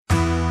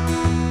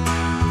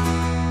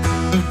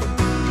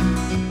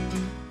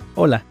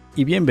Hola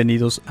y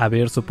bienvenidos a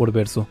Verso por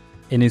Verso.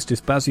 En este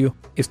espacio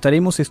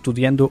estaremos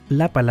estudiando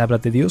la palabra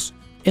de Dios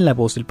en la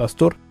voz del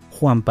pastor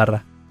Juan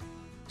Parra.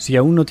 Si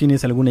aún no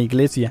tienes alguna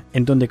iglesia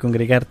en donde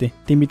congregarte,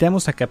 te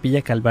invitamos a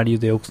Capilla Calvario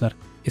de Oxnard.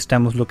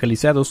 Estamos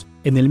localizados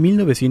en el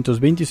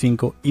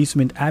 1925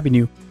 Eastman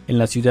Avenue, en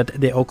la ciudad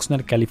de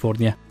Oxnard,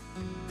 California.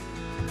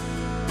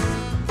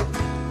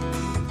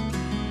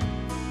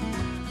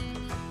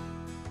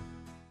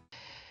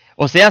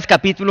 Oseas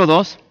capítulo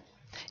 2,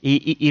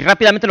 y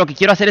rápidamente lo que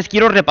quiero hacer es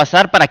quiero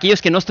repasar para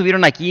aquellos que no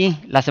estuvieron aquí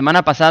la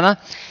semana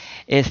pasada.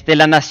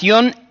 La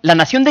nación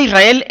de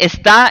Israel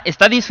está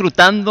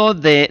disfrutando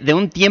de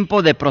un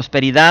tiempo de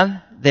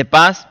prosperidad, de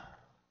paz.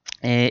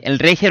 El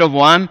rey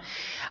Jeroboam,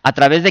 a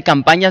través de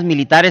campañas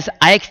militares,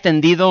 ha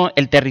extendido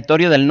el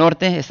territorio del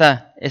norte,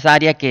 esa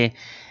área que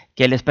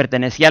les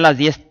pertenecía a las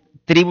 10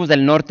 tribus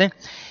del norte,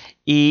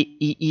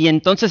 y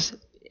entonces,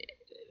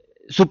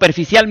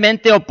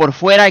 superficialmente o por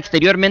fuera,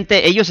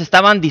 exteriormente, ellos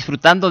estaban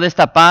disfrutando de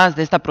esta paz,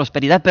 de esta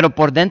prosperidad, pero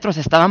por dentro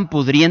se estaban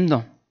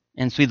pudriendo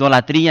en su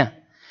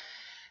idolatría.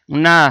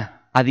 Un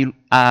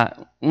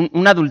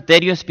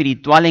adulterio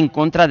espiritual en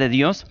contra de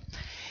Dios.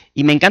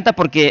 Y me encanta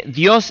porque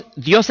Dios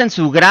en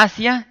su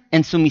gracia,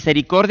 en su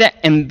misericordia,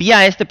 envía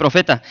a este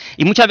profeta.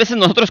 Y muchas veces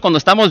nosotros cuando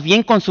estamos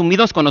bien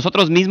consumidos con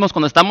nosotros mismos,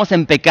 cuando estamos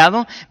en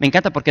pecado, me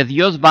encanta porque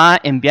Dios va a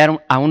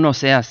enviar a un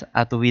Oseas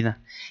a tu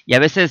vida. Y a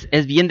veces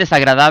es bien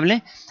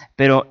desagradable,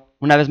 pero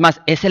una vez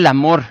más, es el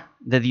amor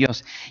de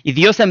Dios. Y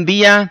Dios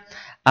envía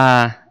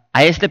a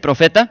este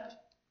profeta,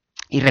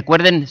 y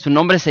recuerden, su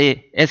nombre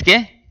es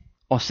 ¿qué?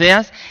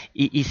 Oseas,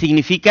 y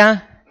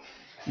significa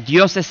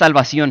Dios es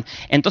salvación.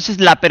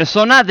 Entonces la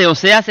persona de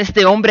Oseas,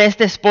 este hombre,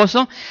 este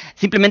esposo,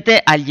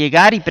 simplemente al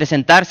llegar y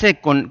presentarse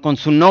con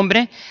su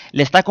nombre,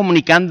 le está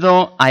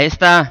comunicando a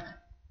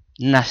esta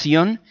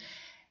nación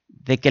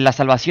de que la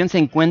salvación se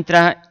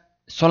encuentra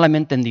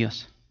solamente en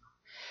Dios.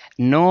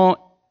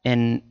 No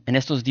en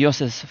estos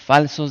dioses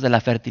falsos de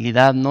la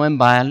fertilidad, no en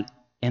Baal,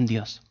 en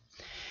Dios.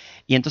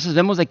 Y entonces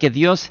vemos de que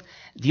Dios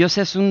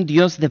es un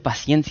Dios de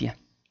paciencia.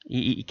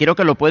 Y creo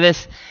que lo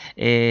puedes,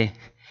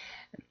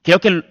 creo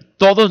que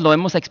todos lo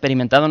hemos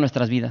experimentado en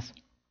nuestras vidas.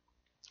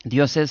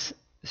 Dios es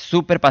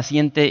súper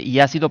paciente y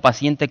ha sido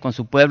paciente con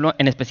su pueblo,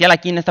 en especial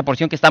aquí en esta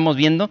porción que estamos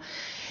viendo.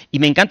 Y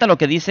me encanta lo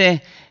que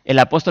dice el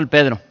apóstol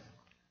Pedro.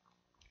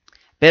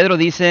 Pedro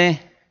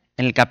dice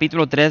en el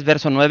capítulo 3,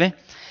 verso 9,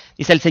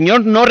 dice, el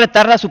Señor no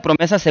retarda su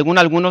promesa según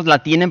algunos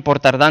la tienen por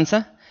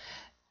tardanza,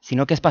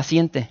 sino que es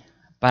paciente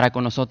para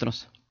con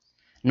nosotros,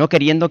 no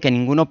queriendo que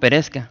ninguno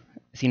perezca,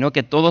 sino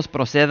que todos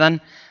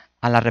procedan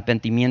al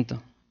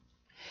arrepentimiento.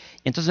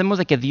 Entonces vemos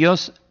de que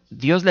Dios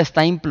le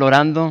está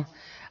implorando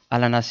a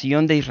la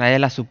nación de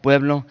Israel, a su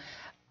pueblo,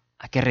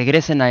 a que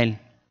regresen a Él,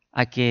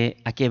 a que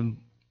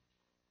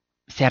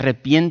se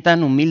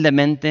arrepientan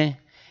humildemente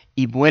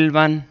y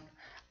vuelvan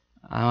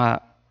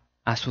a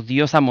su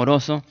Dios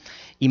amoroso.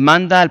 Y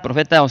manda al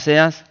profeta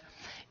Oseas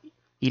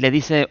y le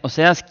dice,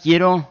 Oseas,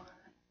 quiero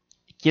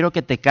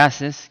que te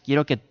cases,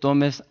 quiero que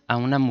tomes a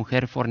una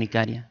mujer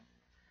fornicaria.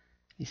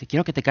 Dice,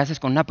 quiero que te cases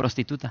con una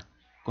prostituta,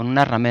 con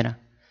una ramera.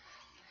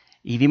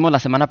 Y vimos la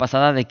semana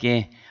pasada de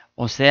que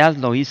Oseas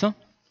lo hizo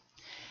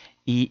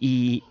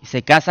y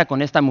se casa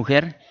con esta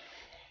mujer.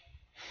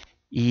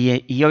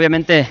 Y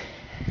obviamente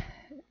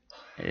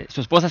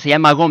su esposa se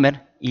llama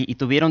Gomer y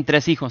tuvieron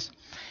 3 hijos.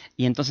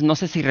 Y entonces no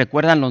sé si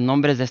recuerdan los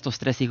nombres de estos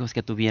 3 hijos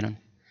que tuvieron.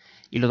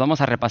 Y los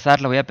vamos a repasar.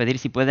 Le voy a pedir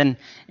si pueden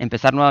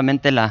empezar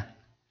nuevamente la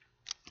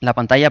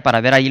pantalla para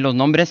ver ahí los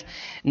nombres.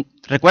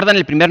 ¿Recuerdan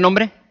el primer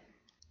nombre?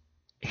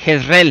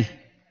 Jezreel.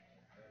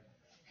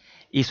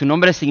 Y su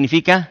nombre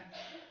significa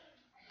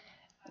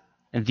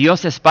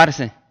Dios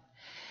esparce.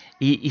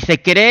 Y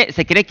se cree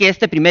que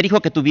este primer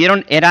hijo que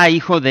tuvieron era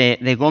hijo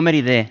de Gomer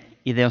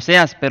y de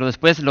Oseas, pero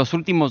después los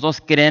últimos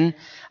 2 creen,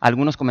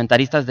 algunos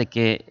comentaristas, de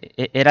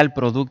que era el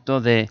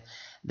producto de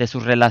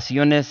sus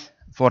relaciones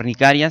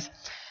fornicarias.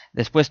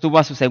 Después tuvo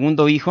a su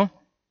segundo hijo,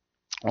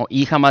 o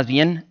hija más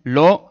bien,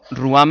 Lo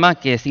Ruama,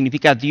 que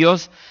significa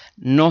Dios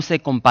no se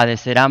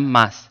compadecerá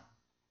más.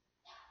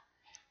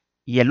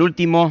 Y el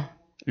último,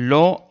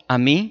 Lo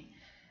Amí,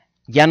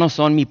 ya no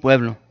son mi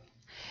pueblo.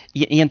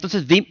 Y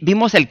entonces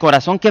vimos el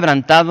corazón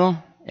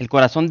quebrantado, el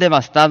corazón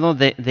devastado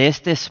de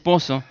este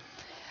esposo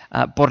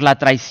por la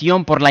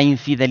traición, por la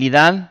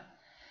infidelidad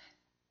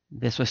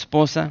de su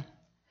esposa.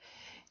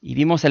 Y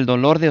vimos el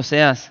dolor de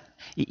Oseas.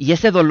 Y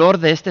ese dolor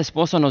de este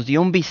esposo nos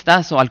dio un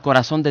vistazo al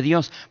corazón de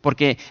Dios.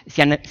 Porque,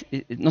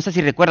 no sé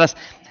si recuerdas,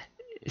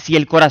 si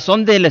el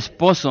corazón del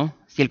esposo,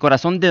 si el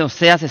corazón de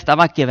Oseas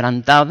estaba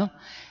quebrantado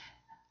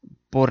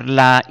por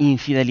la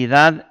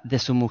infidelidad de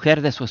su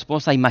mujer, de su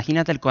esposa,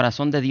 imagínate el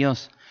corazón de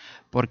Dios.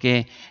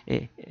 Porque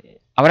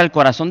ahora el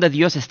corazón de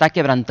Dios está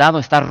quebrantado,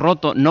 está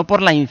roto, no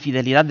por la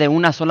infidelidad de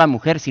una sola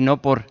mujer,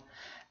 sino por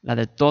la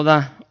de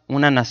toda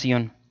una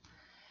nación.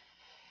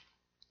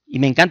 Y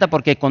me encanta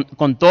porque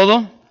con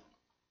todo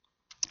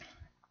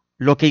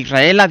lo que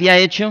Israel había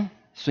hecho,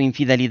 su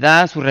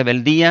infidelidad, su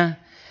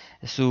rebeldía,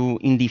 su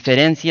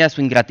indiferencia,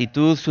 su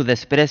ingratitud, su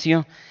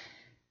desprecio,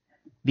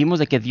 vimos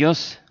de que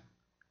Dios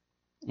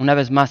una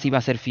vez más iba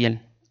a ser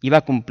fiel, iba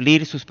a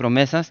cumplir sus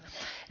promesas,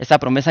 esa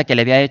promesa que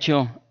le había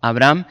hecho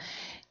Abraham,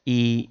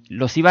 y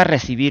los iba a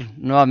recibir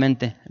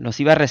nuevamente, los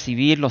iba a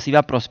recibir, los iba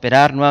a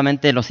prosperar,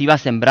 nuevamente los iba a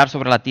sembrar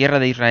sobre la tierra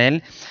de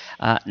Israel,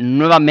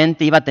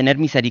 nuevamente iba a tener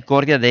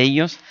misericordia de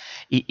ellos,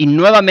 y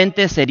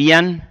nuevamente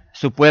serían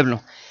su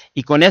pueblo.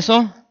 Y con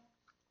eso,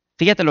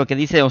 fíjate lo que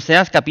dice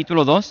Oseas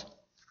capítulo 2,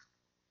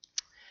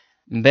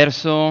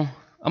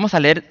 vamos a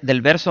leer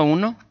del verso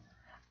 1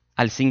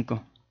 al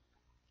 5.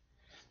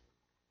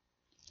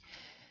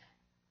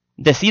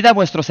 Decid a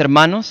vuestros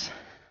hermanos,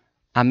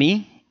 a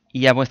mí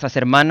y a vuestras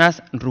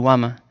hermanas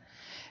Ruama,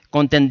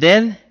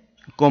 contended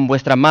con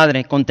vuestra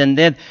madre,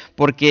 contended,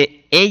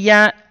 porque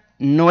ella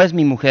no es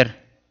mi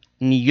mujer,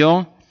 ni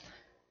yo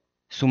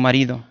su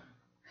marido.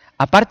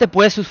 Aparte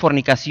pues sus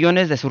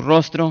fornicaciones de su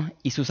rostro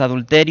y sus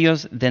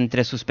adulterios de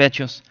entre sus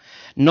pechos,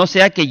 no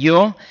sea que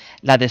yo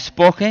la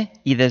despoje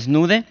y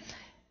desnude,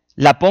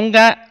 la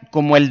ponga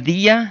como el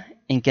día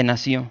en que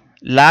nació,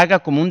 la haga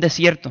como un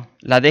desierto,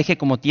 la deje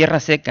como tierra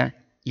seca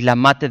y la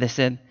mate de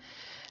sed.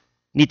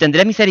 Ni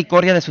tendré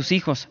misericordia de sus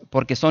hijos,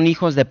 porque son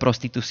hijos de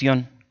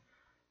prostitución,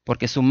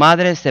 porque su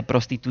madre se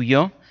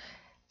prostituyó,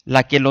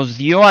 la que los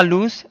dio a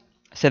luz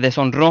se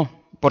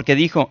deshonró, porque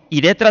dijo,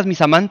 iré tras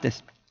mis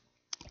amantes,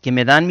 que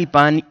me dan mi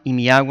pan y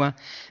mi agua,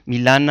 mi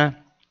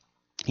lana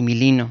y mi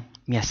lino,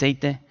 mi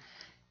aceite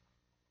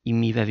y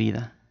mi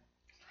bebida.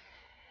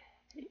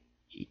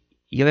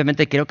 Y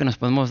obviamente creo que nos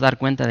podemos dar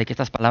cuenta de que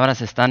estas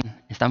palabras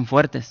están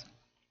fuertes.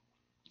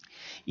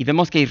 Y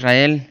vemos que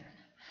Israel,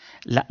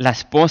 la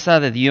esposa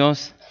de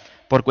Dios,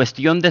 por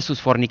cuestión de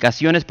sus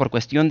fornicaciones, por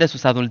cuestión de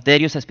sus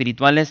adulterios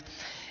espirituales,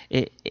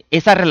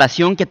 esa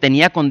relación que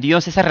tenía con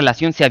Dios, esa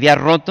relación se había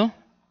roto,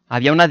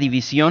 había una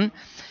división,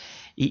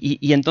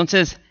 y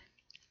entonces,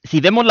 si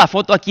vemos la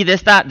foto aquí de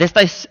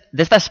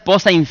esta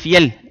esposa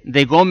infiel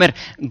de Gomer,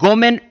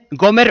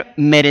 Gomer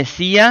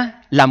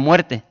merecía la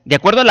muerte. De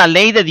acuerdo a la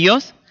ley de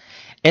Dios,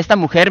 esta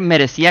mujer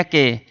merecía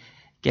que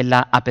la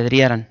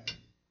apedrearan.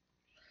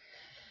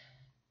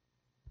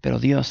 Pero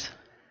Dios,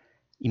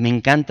 y me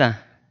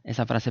encanta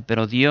esa frase,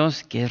 pero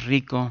Dios que es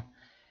rico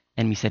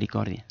en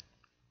misericordia,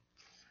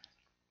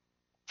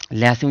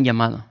 le hace un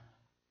llamado.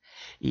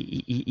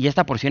 Y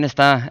esta porción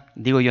está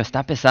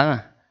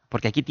pesada,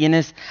 porque aquí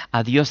tienes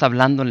a Dios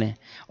hablándole,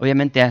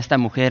 obviamente a esta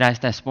mujer, a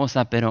esta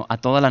esposa, pero a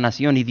toda la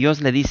nación. Y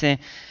Dios le dice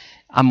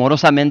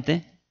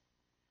amorosamente,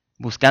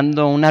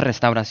 buscando una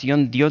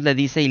restauración, Dios le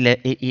dice y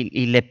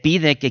le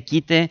pide que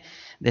quite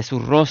de su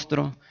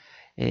rostro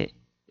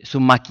su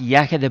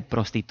maquillaje de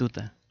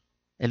prostituta.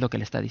 Es lo que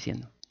le está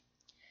diciendo.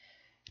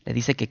 Le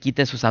dice que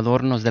quite sus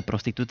adornos de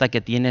prostituta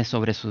que tiene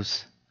sobre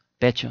sus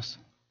pechos.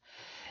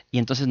 Y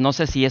entonces no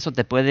sé si eso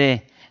te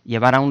puede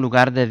llevar a un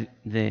lugar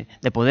de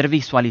poder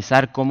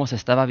visualizar cómo se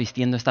estaba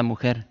vistiendo esta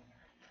mujer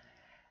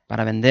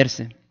para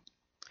venderse.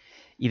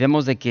 Y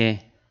vemos de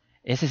que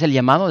ese es el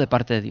llamado de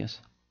parte de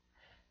Dios.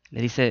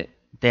 Le dice,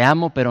 te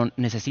amo, pero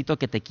necesito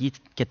que te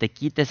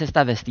quites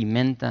esta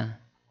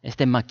vestimenta,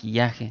 este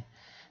maquillaje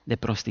de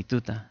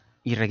prostituta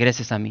y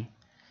regreses a mí.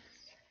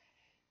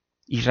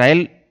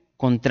 Israel,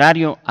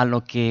 contrario a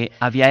lo que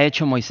había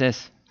hecho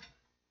Moisés,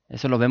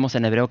 eso lo vemos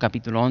en Hebreo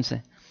capítulo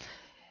 11,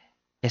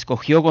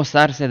 escogió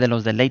gozarse de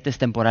los deleites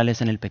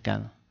temporales en el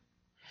pecado.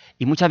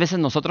 Y muchas veces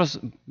nosotros,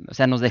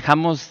 nos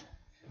dejamos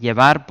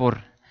llevar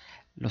por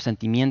los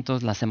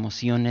sentimientos, las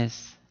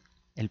emociones,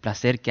 el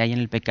placer que hay en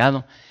el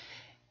pecado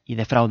y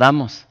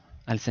defraudamos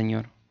al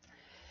Señor.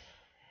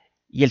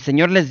 Y el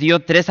Señor les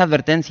dio tres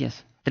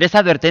advertencias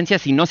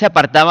si no se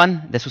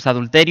apartaban de sus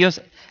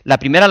adulterios. La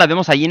primera la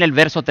vemos ahí en el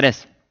verso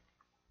 3.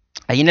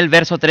 Ahí en el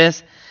verso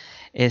 3,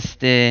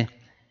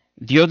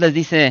 Dios le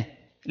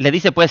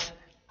dice pues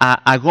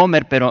a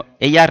Gomer, pero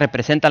ella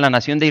representa a la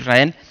nación de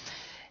Israel,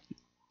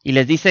 y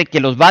les dice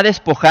que los va a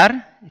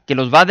despojar, que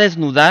los va a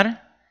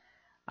desnudar,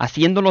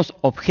 haciéndolos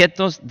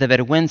objetos de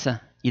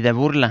vergüenza y de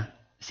burla,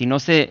 si no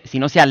se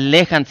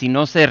alejan, si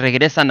no se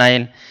regresan a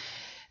Él.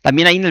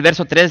 También ahí en el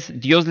verso 3,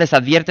 Dios les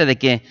advierte de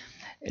que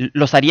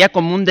los haría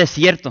como un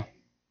desierto,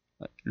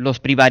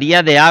 los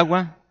privaría de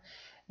agua,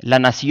 la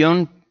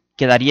nación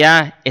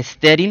quedaría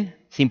estéril,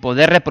 sin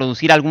poder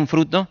reproducir algún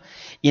fruto.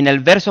 Y en el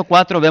verso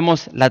 4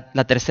 vemos la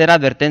tercera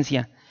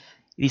advertencia.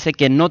 Dice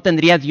que no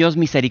tendría Dios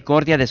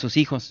misericordia de sus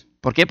hijos.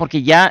 ¿Por qué?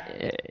 Porque ya,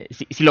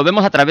 si lo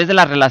vemos a través de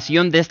la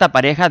relación de esta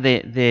pareja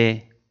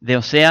de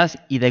Oseas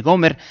y de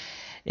Gomer,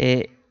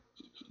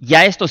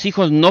 ya estos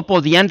hijos no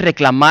podían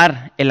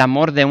reclamar el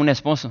amor de un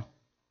esposo.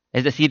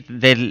 Es decir,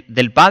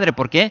 del padre.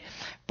 ¿Por qué?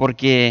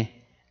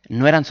 Porque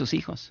no eran sus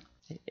hijos.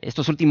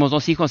 Estos últimos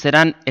dos hijos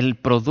eran el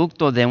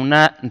producto de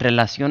una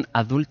relación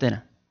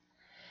adúltera.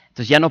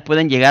 Entonces ya no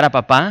pueden llegar a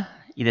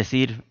papá y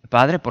decir,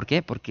 padre, ¿por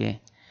qué?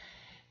 Porque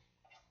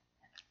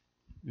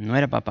no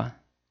era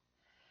papá.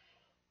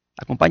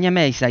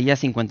 Acompáñame a Isaías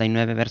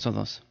 59, verso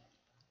 2.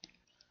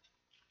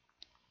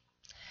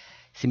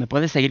 Si me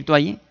puedes seguir tú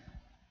allí,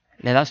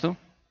 ¿le das tú?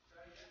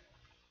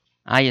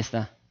 Ahí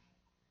está.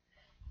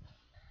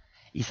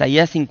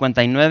 Isaías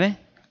 59,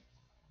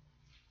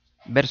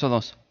 verso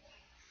 2.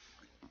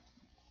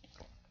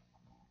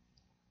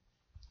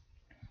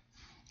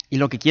 Y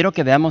lo que quiero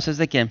que veamos es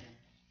de que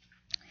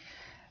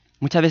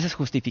muchas veces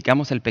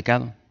justificamos el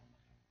pecado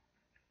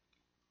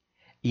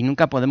y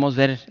nunca podemos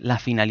ver la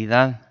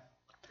finalidad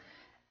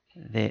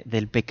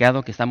del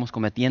pecado que estamos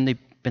cometiendo y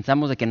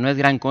pensamos de que no es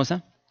gran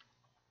cosa.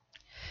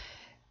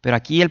 Pero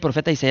aquí el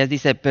profeta Isaías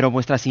dice, pero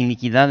vuestras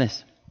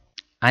iniquidades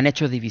han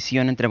hecho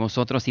división entre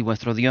vosotros y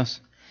vuestro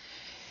Dios,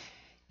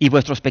 y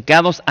vuestros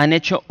pecados han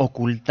hecho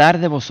ocultar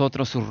de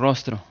vosotros su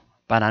rostro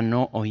para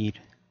no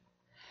oír.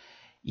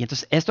 Y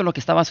entonces esto es lo que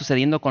estaba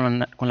sucediendo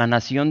con la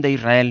nación de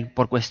Israel,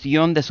 por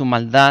cuestión de su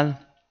maldad,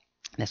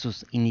 de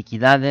sus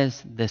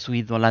iniquidades, de su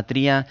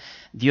idolatría.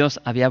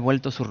 Dios había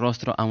vuelto su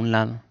rostro a un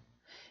lado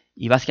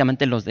y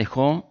básicamente los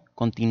dejó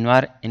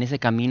continuar en ese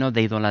camino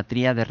de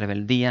idolatría, de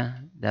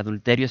rebeldía, de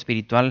adulterio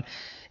espiritual,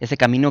 ese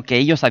camino que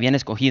ellos habían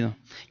escogido.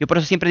 Yo por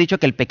eso siempre he dicho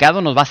que el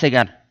pecado nos va a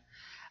cegar.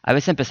 A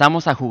veces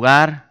empezamos a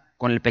jugar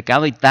con el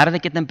pecado y tarde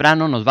que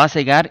temprano nos va a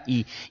cegar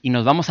y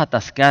nos vamos a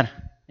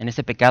atascar en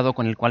ese pecado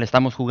con el cual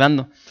estamos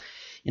jugando.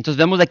 Entonces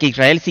vemos de que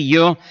Israel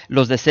siguió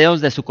los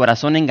deseos de su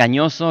corazón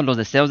engañoso, los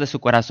deseos de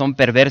su corazón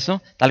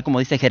perverso, tal como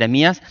dice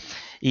Jeremías.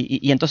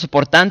 Y entonces,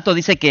 por tanto,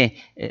 dice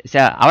que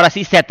ahora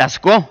sí se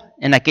atascó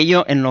en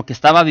aquello en lo que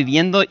estaba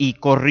viviendo y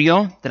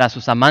corrió tras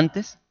sus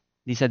amantes,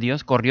 dice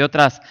Dios, corrió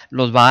tras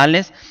los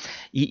Baales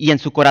y en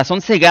su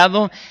corazón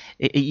cegado.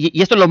 Y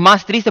esto es lo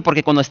más triste,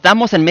 porque cuando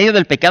estamos en medio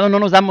del pecado no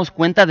nos damos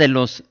cuenta de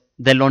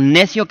lo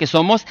necio que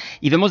somos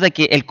y vemos de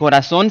que el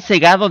corazón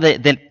cegado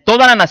de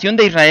toda la nación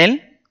de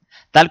Israel,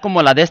 tal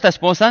como la de esta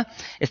esposa,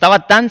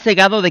 estaba tan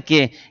cegado de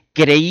que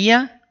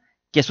creía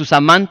que sus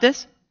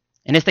amantes,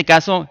 en este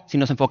caso, si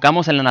nos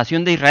enfocamos en la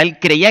nación de Israel,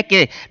 creía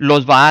que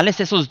los Baales,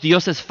 esos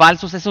dioses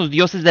falsos, esos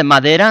dioses de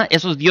madera,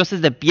 esos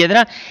dioses de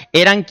piedra,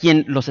 eran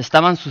quien los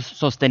estaban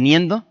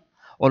sosteniendo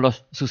o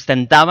los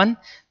sustentaban,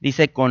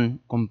 dice, con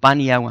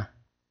pan y agua.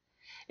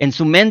 En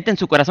su mente, en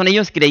su corazón,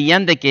 ellos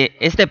creían de que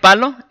este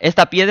palo,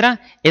 esta piedra,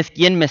 es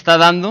quien me está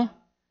dando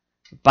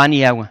pan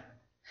y agua.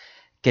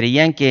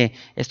 Creían que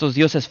estos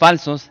dioses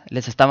falsos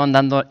les estaban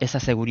dando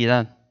esa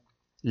seguridad,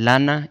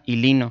 lana y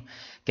lino.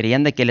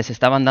 Creían de que les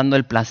estaban dando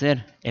el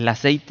placer, el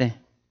aceite.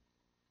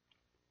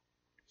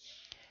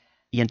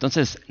 Y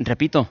entonces,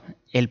 repito,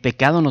 el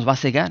pecado nos va a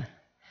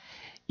cegar.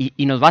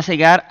 Y nos va a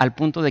cegar al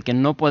punto de que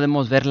no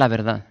podemos ver la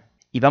verdad.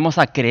 Y vamos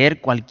a creer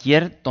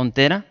cualquier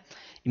tontera.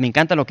 Y me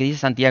encanta lo que dice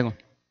Santiago.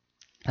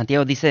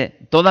 Santiago dice,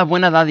 toda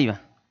buena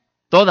dádiva,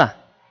 toda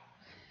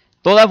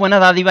buena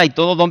dádiva y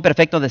todo don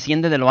perfecto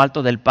desciende de lo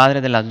alto del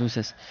Padre de las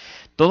luces.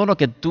 Todo lo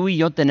que tú y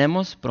yo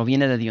tenemos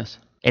proviene de Dios.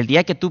 El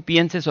día que tú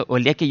pienses o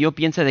el día que yo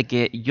piense de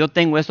que yo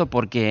tengo esto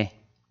porque,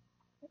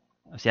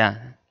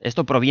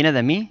 esto proviene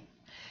de mí,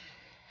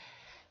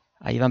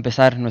 ahí va a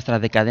empezar nuestra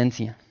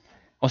decadencia.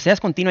 Oseas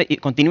continúa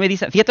y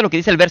dice, fíjate lo que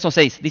dice el verso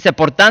 6. Dice,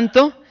 por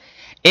tanto,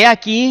 he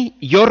aquí,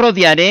 yo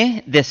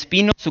rodearé de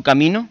espinos su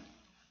camino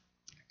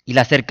y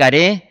la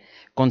cercaré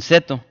con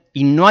seto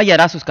y no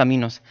hallará sus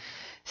caminos.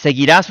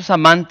 Seguirá a sus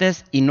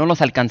amantes y no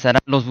los alcanzará.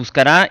 Los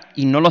buscará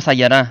y no los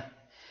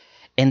hallará.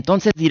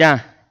 Entonces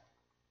dirá,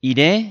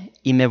 iré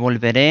y me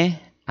volveré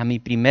a mi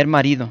primer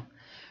marido,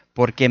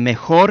 porque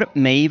mejor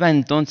me iba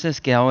entonces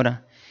que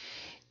ahora.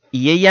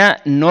 Y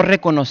ella no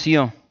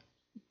reconoció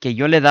que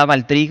yo le daba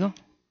el trigo,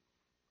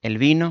 el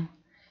vino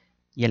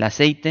y el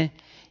aceite,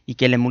 y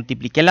que le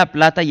multipliqué la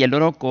plata y el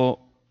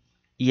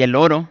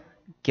oro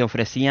que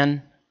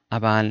ofrecían a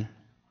Baal.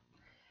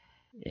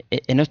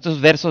 En estos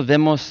versos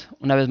vemos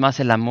una vez más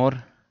el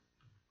amor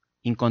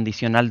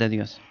incondicional de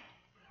Dios.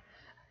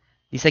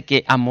 Dice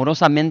que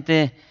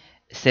amorosamente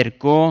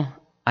cercó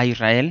a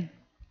Israel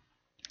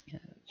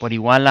por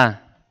igual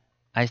a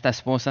esta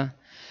esposa,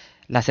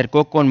 la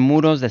cercó con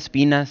muros de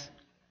espinas.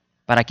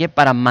 ¿Para qué?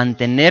 Para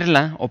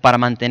mantenerla o para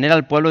mantener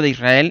al pueblo de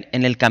Israel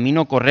en el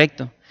camino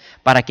correcto,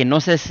 para que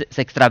no se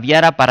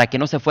extraviara, para que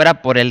no se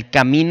fuera por el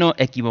camino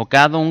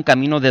equivocado, un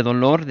camino de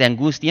dolor, de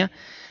angustia.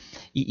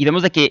 Y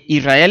vemos de que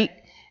Israel,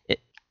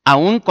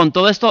 aún con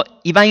todo esto,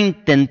 iba a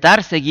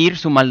intentar seguir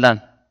su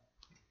maldad.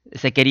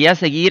 Se quería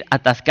seguir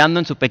atascando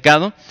en su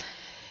pecado.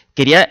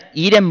 Quería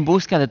ir en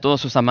busca de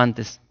todos sus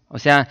amantes. O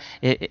sea,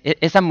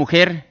 esa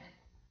mujer,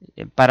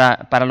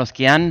 para los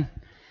que han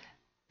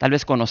tal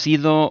vez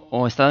conocido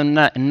o estado en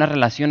una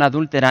relación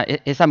adúltera,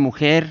 esa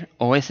mujer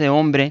o ese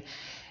hombre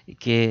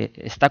que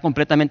está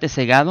completamente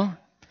cegado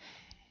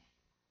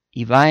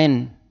y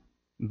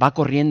va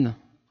corriendo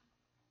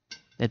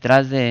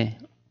detrás de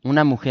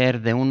una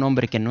mujer, de un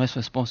hombre que no es su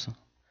esposo.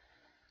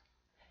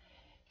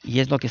 Y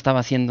es lo que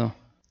estaba haciendo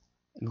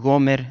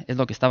Gomer, es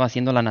lo que estaba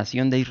haciendo la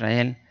nación de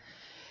Israel.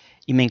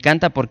 Y me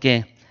encanta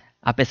porque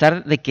a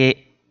pesar de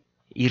que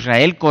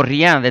Israel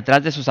corría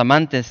detrás de sus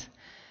amantes,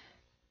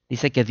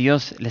 dice que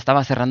Dios le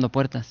estaba cerrando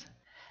puertas,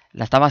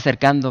 la estaba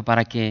acercando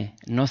para que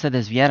no se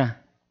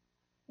desviara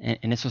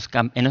en esos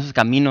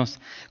caminos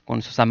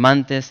con sus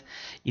amantes,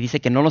 y dice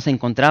que no los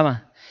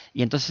encontraba.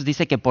 Y entonces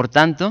dice que por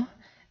tanto,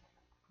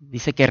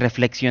 dice que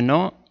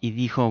reflexionó y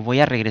dijo, voy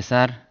a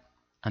regresar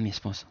a mi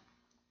esposo.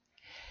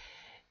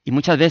 Y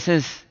muchas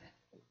veces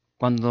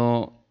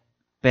cuando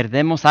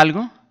perdemos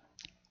algo,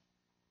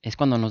 es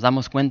cuando nos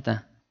damos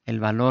cuenta el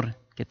valor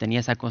que tenía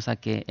esa cosa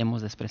que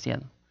hemos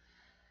despreciado.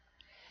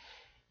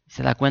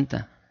 Se da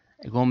cuenta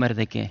Gomer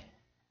de que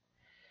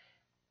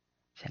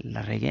se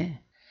la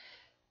regué.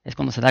 Es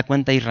cuando se da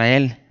cuenta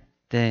Israel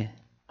de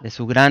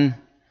su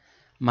gran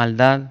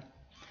maldad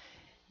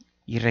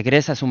y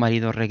regresa a su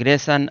marido,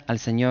 regresan al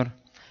Señor.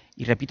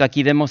 Y repito,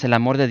 aquí vemos el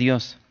amor de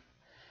Dios.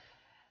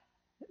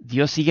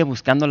 Dios sigue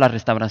buscando la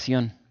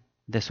restauración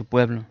de su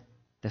pueblo,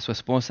 de su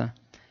esposa.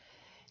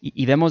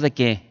 Y vemos de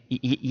que,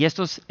 y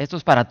esto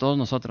es para todos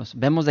nosotros,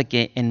 vemos de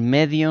que en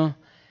medio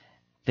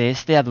de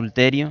este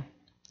adulterio,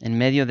 en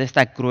medio de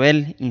esta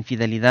cruel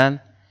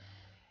infidelidad,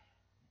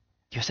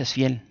 Dios es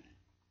fiel.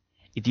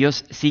 Y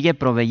Dios sigue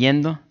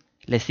proveyendo,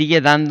 le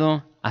sigue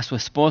dando a su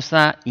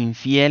esposa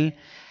infiel,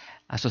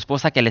 a su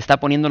esposa que le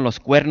está poniendo los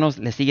cuernos,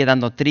 le sigue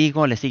dando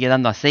trigo, le sigue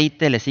dando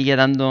aceite, le sigue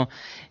dando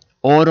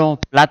oro,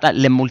 plata,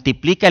 le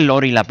multiplica el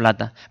oro y la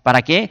plata.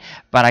 ¿Para qué?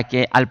 Para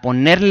que al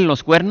ponerle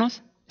los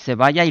cuernos, se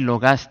vaya y lo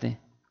gaste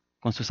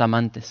con sus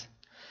amantes.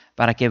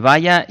 Para que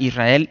vaya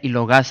Israel y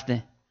lo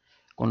gaste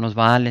con los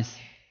Baales,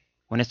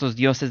 con estos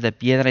dioses de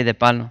piedra y de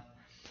palo.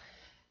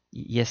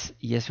 Y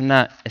es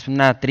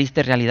una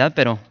triste realidad,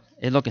 pero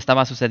es lo que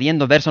estaba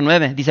sucediendo. Verso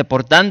 9 dice,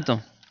 por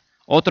tanto,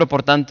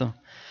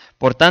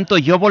 por tanto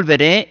yo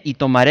volveré y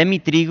tomaré mi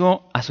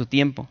trigo a su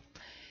tiempo,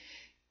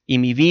 y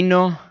mi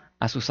vino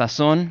a su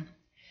sazón,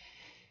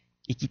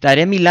 y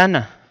quitaré mi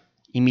lana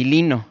y mi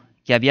lino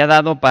que había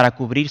dado para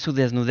cubrir su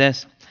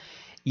desnudez.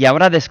 Y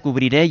ahora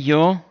descubriré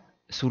yo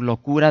su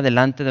locura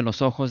delante de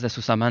los ojos de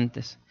sus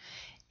amantes,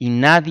 y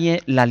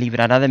nadie la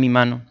librará de mi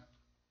mano.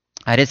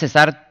 Haré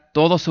cesar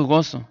todo su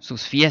gozo,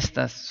 sus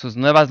fiestas, sus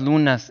nuevas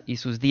lunas y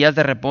sus días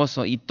de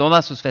reposo y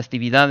todas sus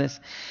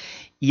festividades,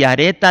 y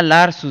haré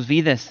talar sus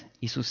vides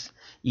y sus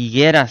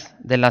higueras,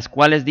 de las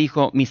cuales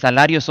dijo, mi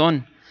salario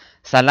son,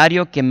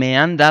 salario que me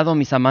han dado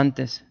mis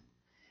amantes,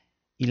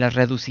 y las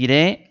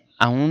reduciré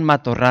a un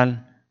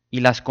matorral, y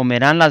las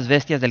comerán las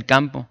bestias del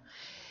campo,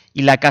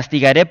 y la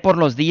castigaré por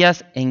los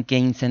días en que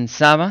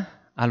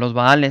incensaba a los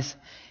Baales,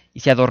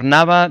 y se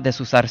adornaba de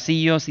sus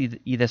arcillos y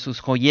de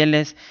sus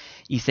joyeles,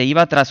 y se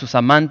iba tras sus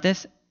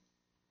amantes,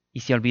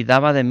 y se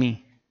olvidaba de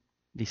mí,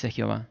 dice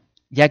Jehová.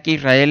 Ya que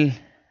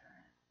Israel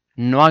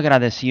no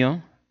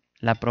agradeció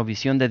la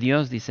provisión de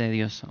Dios, dice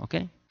Dios, ok,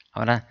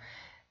 ahora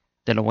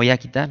te lo voy a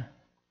quitar.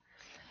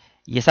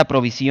 Y esa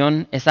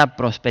provisión, esa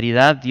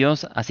prosperidad,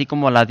 Dios, así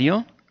como la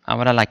dio,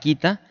 ahora la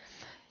quita.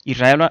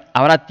 Israel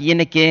ahora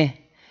tiene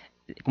que,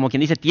 como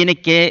quien dice,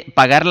 tiene que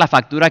pagar la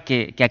factura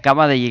que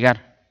acaba de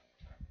llegar.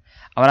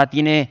 Ahora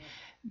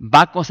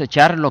va a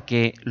cosechar lo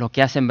que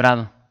ha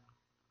sembrado.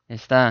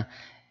 Esta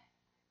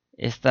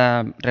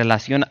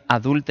relación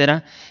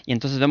adúltera. Y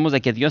entonces vemos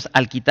de que Dios,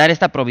 al quitar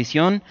esta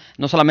provisión,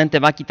 no solamente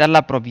va a quitar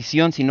la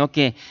provisión, sino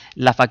que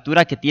la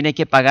factura que tiene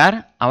que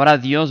pagar, ahora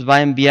Dios va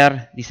a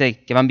enviar,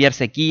 dice que va a enviar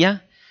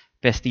sequía,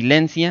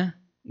 pestilencia,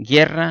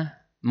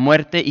 guerra,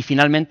 muerte, y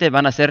finalmente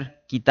van a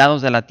ser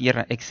quitados de la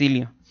tierra,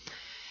 exilio.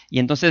 Y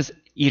entonces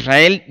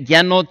Israel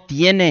ya no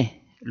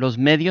tiene los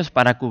medios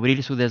para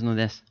cubrir su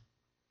desnudez.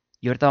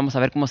 Y ahorita vamos a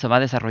ver cómo se va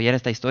a desarrollar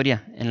esta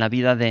historia en la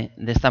vida de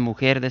esta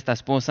mujer, de esta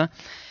esposa.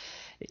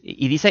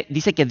 Y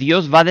dice que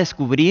Dios va a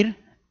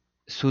descubrir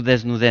su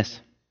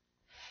desnudez.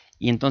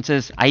 Y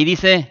entonces ahí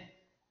dice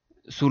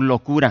su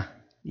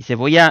locura. Dice,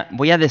 voy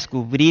a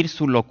descubrir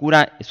su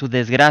locura, su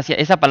desgracia.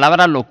 Esa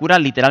palabra locura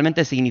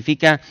literalmente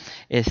significa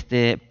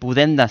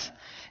pudendas,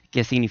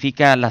 que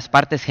significa las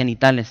partes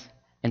genitales.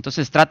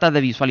 Entonces trata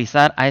de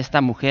visualizar a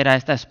esta mujer, a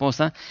esta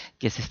esposa,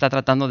 que se está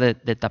tratando de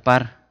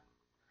tapar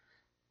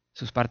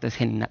sus partes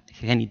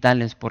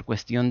genitales por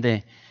cuestión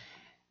de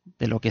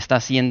lo que está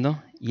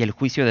haciendo y el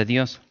juicio de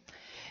Dios.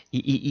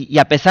 Y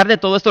a pesar de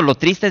todo esto, lo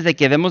triste es de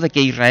que vemos de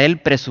que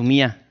Israel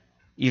presumía.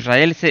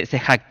 Israel se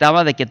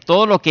jactaba de que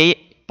todo lo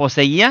que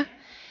poseía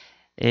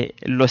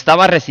lo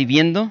estaba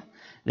recibiendo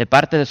de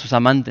parte de sus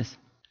amantes.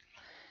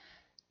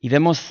 Y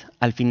vemos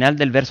al final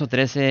del verso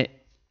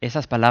 13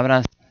 esas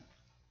palabras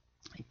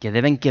que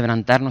deben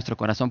quebrantar nuestro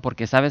corazón,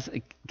 porque, ¿sabes?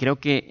 Creo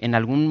que en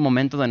algún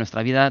momento de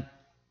nuestra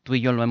vida tú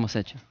y yo lo hemos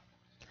hecho.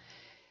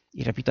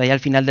 Y repito, ahí al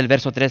final del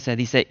verso 13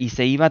 dice, y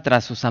se iba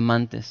tras sus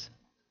amantes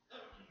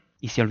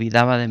y se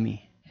olvidaba de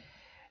mí.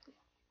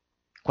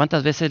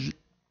 ¿Cuántas veces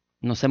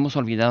nos hemos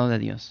olvidado de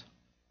Dios?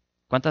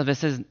 ¿Cuántas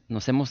veces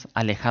nos hemos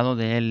alejado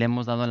de Él, le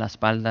hemos dado la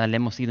espalda, le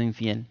hemos sido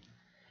infiel?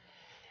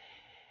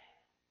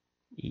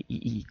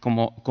 Y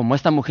como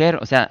esta mujer,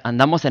 o sea,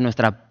 andamos en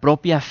nuestra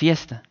propia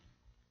fiesta,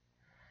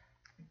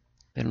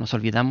 pero nos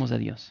olvidamos de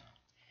Dios.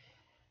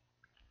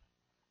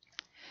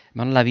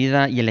 Hermano, la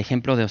vida y el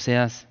ejemplo de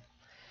Oseas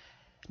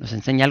nos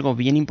enseña algo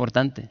bien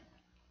importante.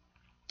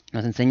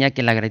 Nos enseña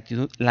que la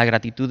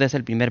gratitud es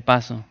el primer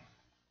paso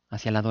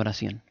hacia la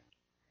adoración.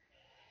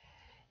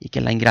 Y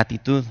que la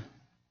ingratitud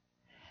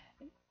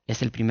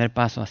es el primer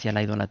paso hacia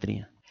la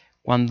idolatría.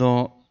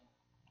 Cuando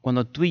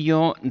tú y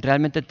yo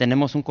realmente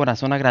tenemos un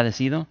corazón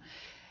agradecido,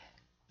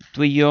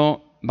 tú y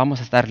yo vamos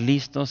a estar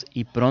listos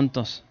y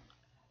prontos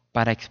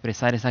para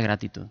expresar esa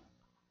gratitud.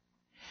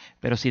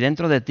 Pero si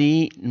dentro de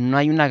ti no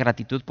hay una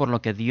gratitud por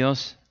lo que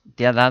Dios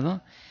te ha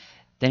dado,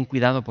 ten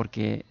cuidado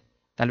porque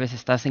tal vez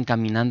estás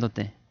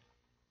encaminándote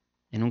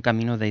en un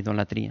camino de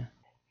idolatría.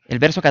 El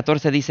verso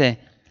 14 dice,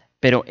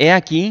 pero he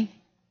aquí,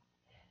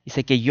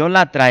 dice que yo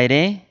la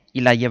traeré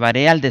y la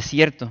llevaré al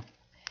desierto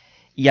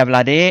y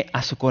hablaré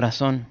a su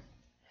corazón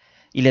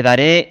y le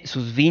daré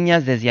sus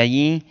viñas desde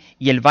allí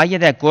y el valle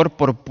de Acor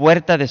por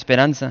puerta de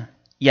esperanza.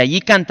 Y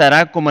allí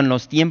cantará como en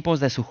los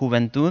tiempos de su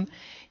juventud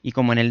y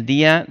como en el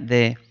día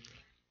de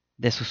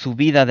su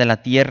subida de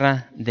la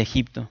tierra de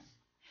Egipto.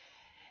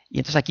 Y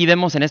entonces aquí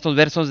vemos en estos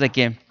versos de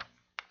que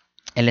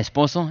el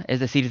esposo, es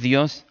decir,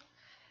 Dios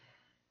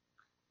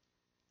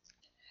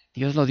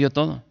lo dio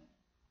todo.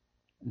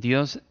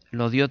 Dios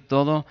lo dio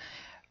todo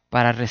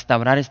para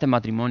restaurar este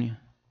matrimonio.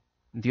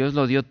 Dios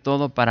lo dio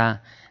todo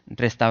para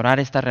restaurar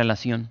esta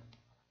relación.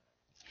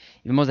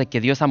 Y vemos de que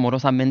Dios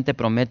amorosamente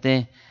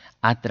promete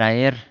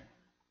atraer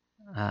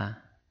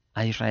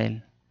a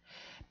Israel.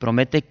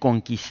 Promete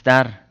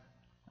conquistar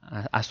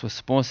a su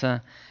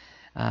esposa.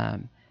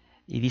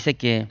 Y dice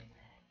que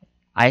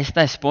a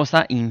esta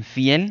esposa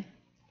infiel,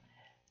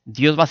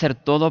 Dios va a hacer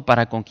todo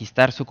para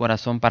conquistar su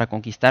corazón, para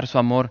conquistar su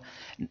amor,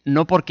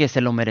 no porque se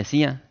lo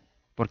merecía,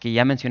 porque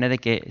ya mencioné de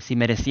que si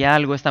merecía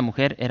algo esta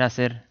mujer era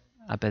ser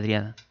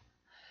apedreada.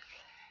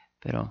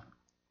 Pero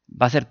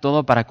va a hacer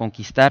todo para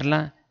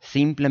conquistarla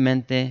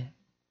simplemente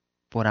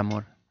por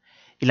amor.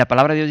 Y la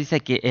palabra de Dios dice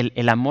que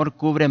el amor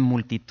cubre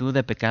multitud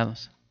de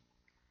pecados.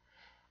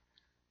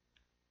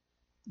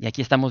 Y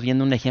aquí estamos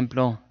viendo un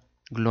ejemplo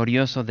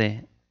glorioso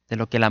de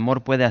lo que el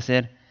amor puede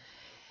hacer.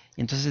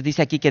 Entonces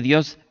dice aquí que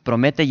Dios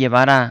promete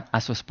llevar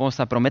a su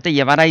esposa, promete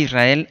llevar a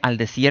Israel al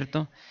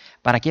desierto.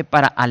 ¿Para qué?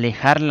 Para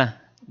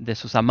alejarla de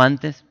sus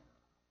amantes,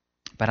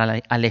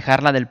 para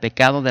alejarla del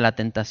pecado, de la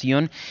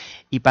tentación,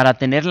 y para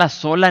tenerla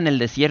sola en el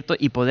desierto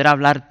y poder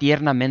hablar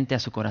tiernamente a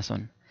su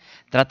corazón.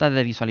 Trata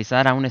de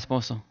visualizar a un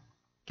esposo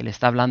que le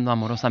está hablando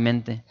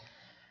amorosamente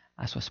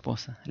a su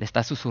esposa, le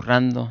está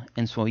susurrando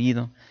en su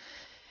oído.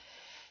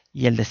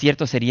 Y el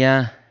desierto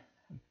sería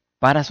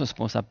para su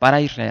esposa,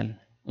 para Israel,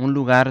 un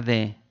lugar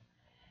de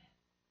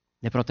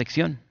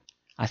protección,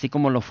 así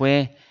como lo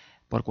fue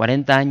por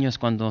 40 años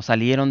cuando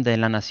salieron de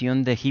la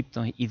nación de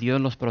Egipto y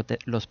Dios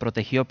los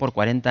protegió por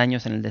 40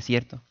 años en el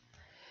desierto.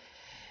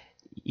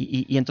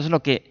 Y entonces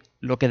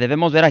lo que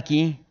debemos ver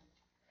aquí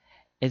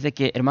es de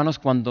que, hermanos,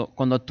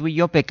 cuando tú y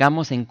yo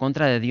pecamos en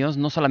contra de Dios,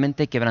 no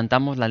solamente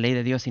quebrantamos la ley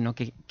de Dios, sino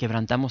que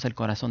quebrantamos el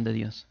corazón de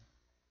Dios.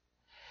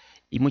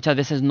 Y muchas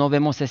veces no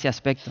vemos ese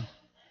aspecto.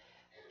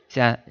 O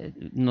sea,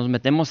 nos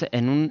metemos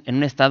en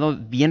un estado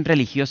bien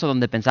religioso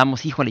donde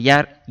pensamos, híjole,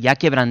 ya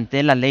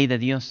quebranté la ley de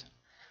Dios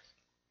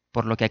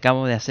por lo que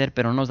acabo de hacer,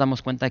 pero no nos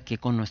damos cuenta que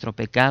con nuestro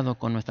pecado,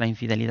 con nuestra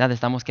infidelidad,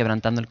 estamos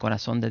quebrantando el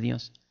corazón de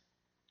Dios.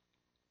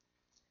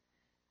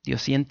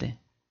 Dios siente.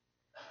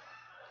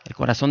 El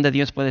corazón de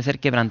Dios puede ser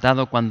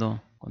quebrantado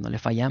cuando le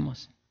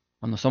fallamos,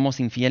 cuando somos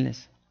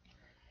infieles.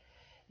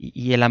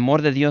 Y el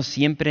amor de Dios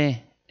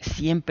siempre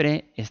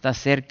está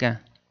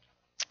cerca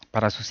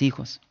para sus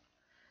hijos.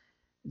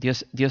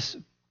 Dios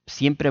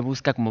siempre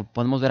busca, como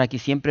podemos ver aquí,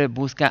 siempre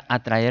busca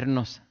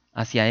atraernos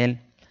hacia Él.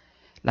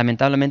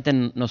 Lamentablemente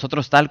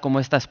nosotros, tal como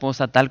esta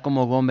esposa, tal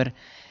como Gomer,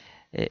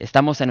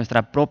 estamos en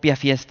nuestra propia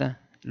fiesta,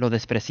 lo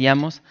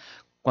despreciamos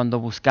cuando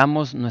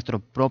buscamos nuestro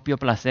propio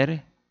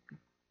placer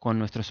con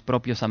nuestros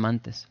propios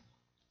amantes.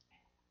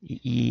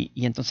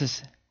 Y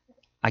entonces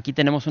aquí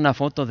tenemos una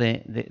foto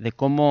de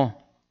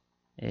cómo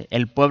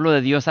el pueblo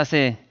de Dios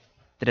hace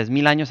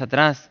 3000 años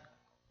atrás,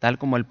 tal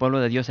como el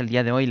pueblo de Dios el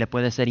día de hoy, le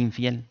puede ser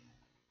infiel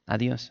a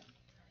Dios.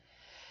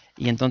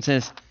 Y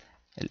entonces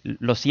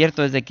lo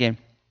cierto es de que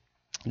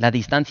la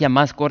distancia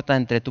más corta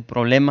entre tu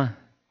problema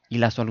y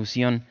la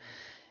solución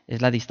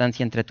es la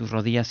distancia entre tus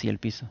rodillas y el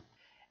piso.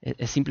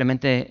 Es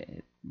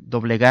simplemente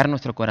doblegar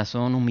nuestro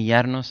corazón,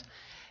 humillarnos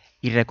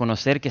y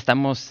reconocer que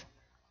estamos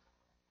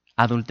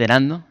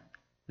adulterando,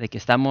 de que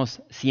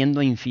estamos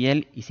siendo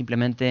infiel y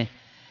simplemente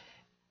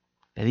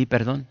pedir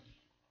perdón.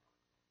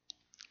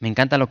 Me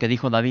encanta lo que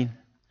dijo David.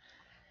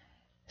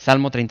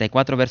 Salmo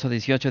 34, verso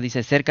 18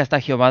 dice, cerca está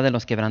Jehová de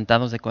los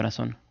quebrantados de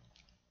corazón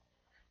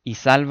y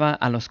salva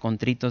a los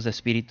contritos de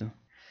espíritu.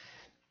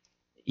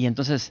 Y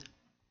entonces,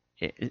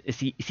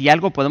 si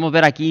algo podemos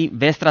ver aquí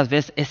vez tras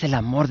vez, es el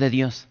amor de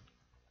Dios.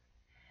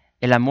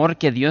 El amor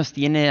que Dios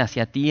tiene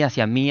hacia ti,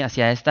 hacia mí,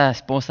 hacia esta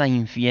esposa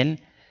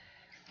infiel.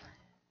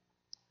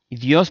 Y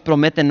Dios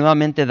promete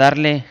nuevamente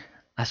darle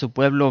a su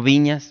pueblo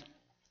viñas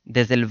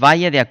desde el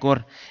valle de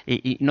Acor.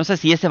 Y no sé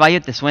si ese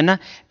valle te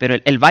suena, pero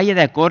el valle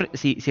de Acor,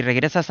 si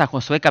regresas a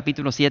Josué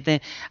capítulo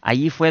 7,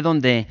 allí fue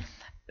donde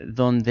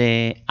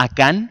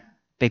Acán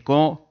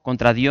pecó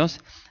contra Dios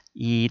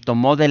y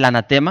tomó del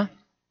anatema.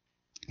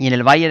 Y en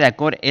el valle de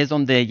Acor es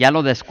donde ya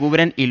lo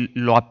descubren y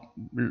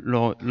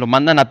lo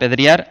mandan a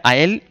apedrear a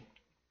él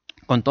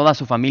con toda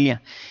su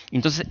familia.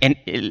 Entonces,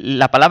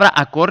 la palabra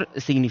Acor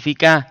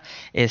significa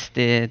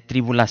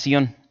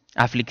tribulación,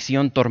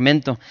 aflicción,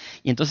 tormento.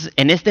 Y entonces,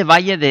 en este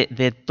valle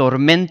de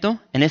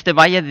tormento, en este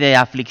valle de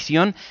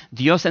aflicción,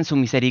 Dios en su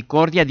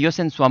misericordia, Dios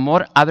en su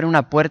amor, abre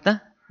una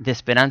puerta de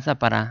esperanza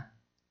para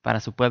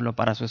su pueblo,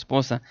 para su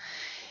esposa.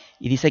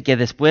 Y dice que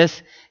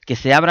después que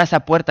se abra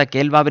esa puerta que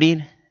Él va a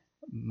abrir,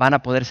 van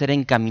a poder ser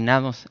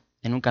encaminados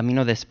en un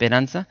camino de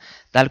esperanza,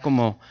 tal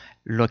como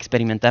lo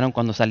experimentaron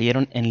cuando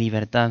salieron en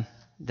libertad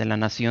de la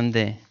nación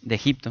de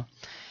Egipto.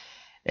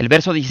 El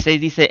verso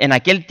 16 dice, en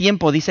aquel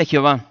tiempo, dice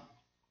Jehová,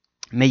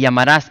 me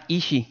llamarás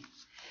Ishi,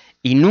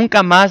 y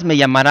nunca más me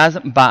llamarás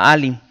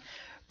Baali,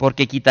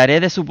 porque quitaré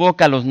de su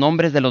boca los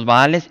nombres de los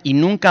Baales, y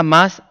nunca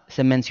más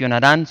se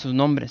mencionarán sus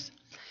nombres.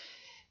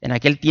 En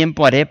aquel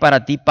tiempo haré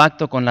para ti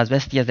pacto con las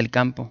bestias del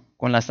campo,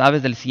 con las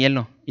aves del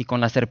cielo, y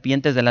con las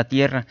serpientes de la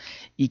tierra,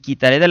 y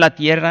quitaré de la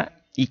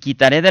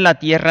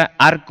tierra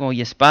arco y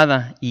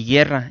espada y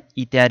guerra,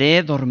 y te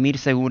haré dormir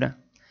segura.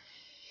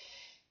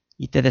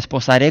 Y te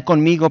desposaré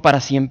conmigo para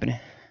siempre,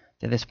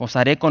 te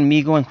desposaré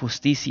conmigo en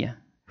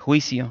justicia,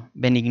 juicio,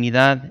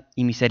 benignidad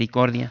y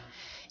misericordia,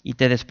 y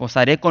te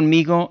desposaré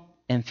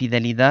conmigo en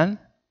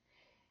fidelidad,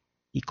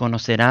 y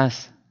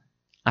conocerás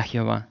a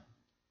Jehová.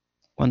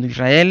 Cuando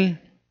Israel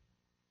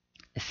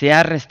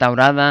sea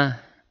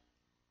restaurada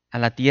a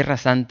la tierra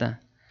santa,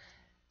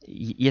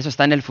 y eso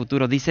está en el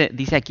futuro,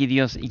 dice aquí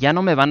Dios, ya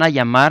no me van a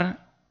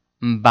llamar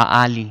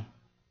Baali.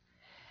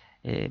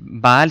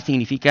 Baal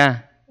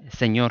significa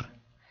Señor,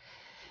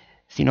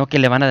 sino que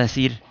le van a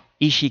decir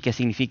Ishi, que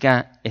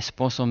significa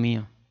esposo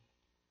mío.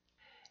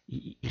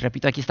 Y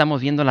repito, aquí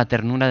estamos viendo la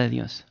ternura de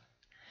Dios.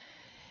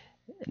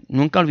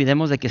 Nunca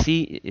olvidemos de que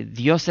sí,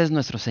 Dios es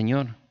nuestro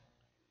Señor,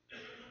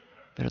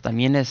 pero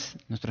también es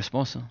nuestro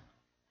esposo.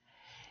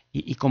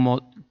 Y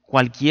como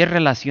cualquier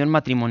relación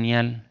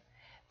matrimonial,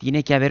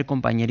 tiene que haber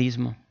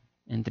compañerismo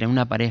entre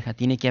una pareja,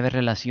 tiene que haber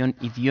relación,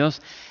 y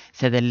Dios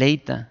se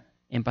deleita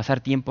en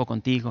pasar tiempo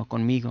contigo,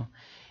 conmigo.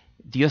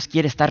 Dios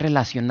quiere estar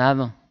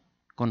relacionado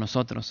con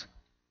nosotros,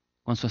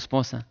 con su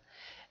esposa.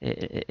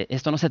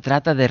 Esto no se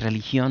trata de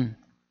religión,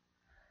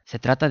 se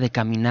trata de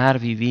caminar,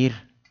 vivir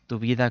tu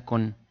vida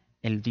con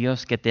el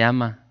Dios que te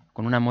ama,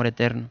 con un amor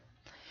eterno.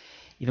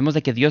 Y vemos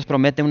de que Dios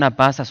promete una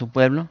paz a su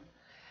pueblo.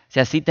 O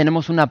sea, sí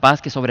tenemos una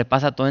paz que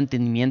sobrepasa todo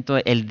entendimiento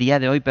el día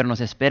de hoy, pero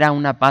nos espera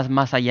una paz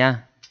más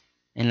allá,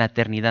 en la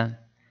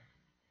eternidad.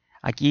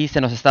 Aquí se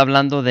nos está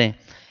hablando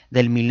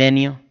del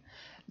milenio,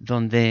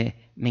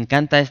 donde me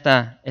encanta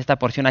esta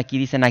porción aquí.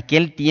 Dice, en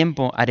aquel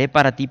tiempo haré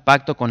para ti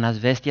pacto con las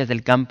bestias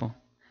del campo,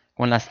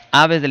 con las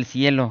aves del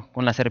cielo,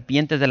 con las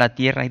serpientes de la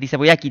tierra. Y dice,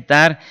 voy a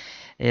quitar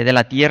de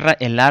la tierra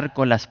el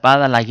arco, la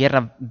espada, la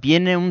guerra.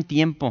 Viene un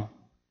tiempo,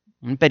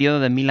 un periodo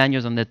de 1000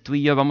 años donde tú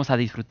y yo vamos a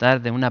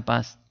disfrutar de una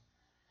paz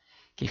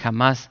que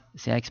jamás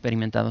se ha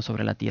experimentado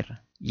sobre la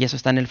tierra. Y eso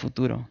está en el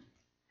futuro.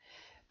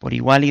 Por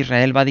igual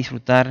Israel va a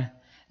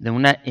disfrutar de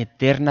una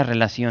eterna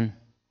relación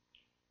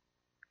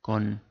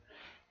con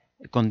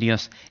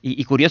Dios.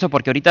 Y curioso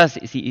porque ahorita,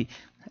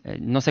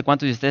 no sé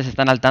cuántos de ustedes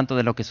están al tanto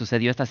de lo que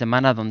sucedió esta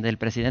semana, donde el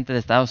presidente de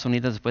Estados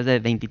Unidos, después de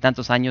 20 y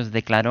tantos años,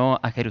 declaró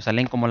a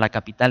Jerusalén como la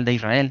capital de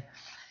Israel.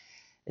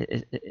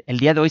 El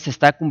día de hoy se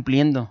está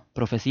cumpliendo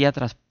profecía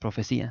tras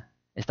profecía.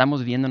 Estamos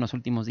viviendo en los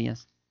últimos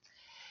días.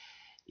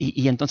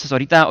 Y entonces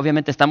ahorita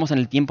obviamente estamos en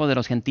el tiempo de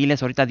los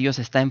gentiles, ahorita Dios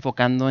se está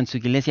enfocando en su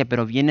iglesia,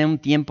 pero viene un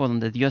tiempo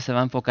donde Dios se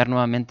va a enfocar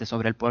nuevamente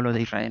sobre el pueblo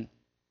de Israel.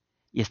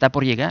 Y está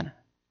por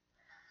llegar.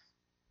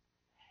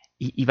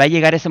 Y va a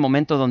llegar ese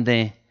momento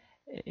donde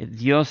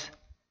Dios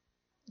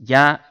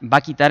ya va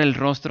a quitar el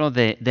rostro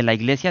de la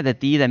iglesia, de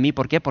ti y de mí.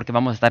 ¿Por qué? Porque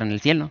vamos a estar en el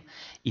cielo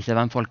y se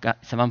va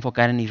a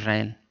enfocar en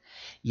Israel.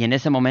 Y en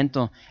ese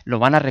momento lo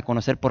van a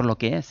reconocer por lo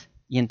que es.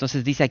 Y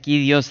entonces dice aquí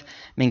Dios,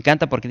 me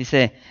encanta porque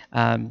dice,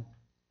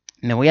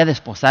 me voy a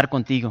desposar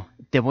contigo,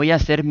 te voy a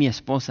hacer mi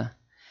esposa.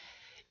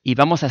 Y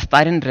vamos a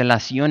estar en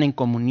relación, en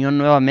comunión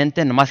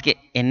nuevamente, nomás que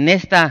en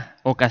esta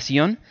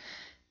ocasión,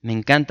 me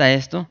encanta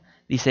esto,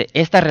 dice,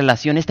 esta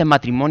relación, este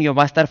matrimonio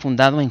va a estar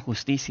fundado en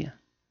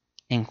justicia,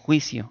 en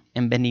juicio,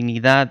 en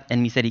benignidad,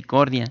 en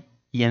misericordia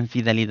y en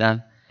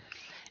fidelidad.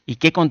 Y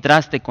qué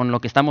contraste con lo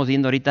que estamos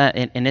viendo ahorita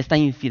en esta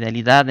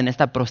infidelidad, en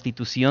esta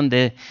prostitución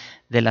de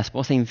la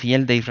esposa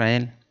infiel de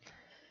Israel.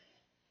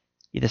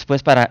 Y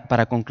después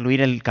para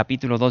concluir el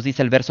capítulo 2,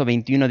 dice el verso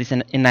 21,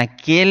 dice, en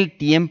aquel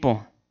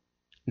tiempo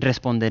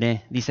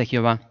responderé, dice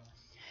Jehová.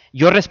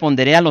 Yo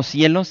responderé a los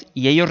cielos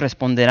y ellos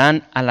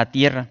responderán a la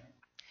tierra.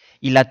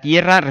 Y la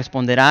tierra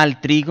responderá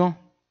al trigo,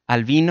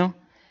 al vino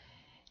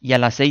y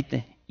al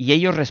aceite. Y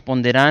ellos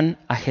responderán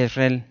a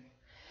Jezreel.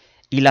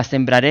 Y la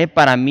sembraré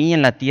para mí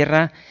en la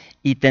tierra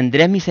y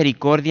tendré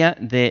misericordia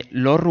de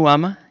Lo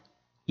Ruama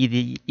y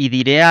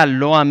diré a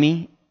Lo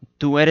Ammi,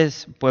 tú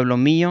eres pueblo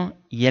mío,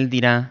 y él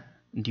dirá,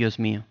 Dios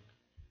mío.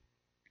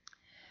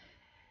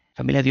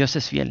 Familia, Dios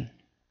es fiel.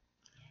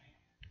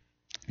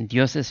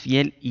 Dios es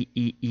fiel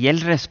y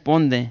Él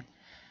responde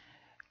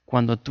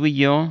cuando tú y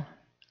yo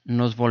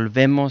nos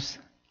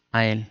volvemos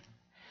a Él.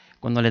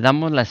 Cuando le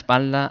damos la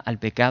espalda al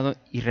pecado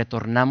y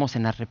retornamos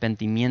en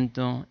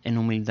arrepentimiento, en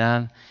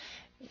humildad,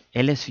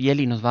 Él es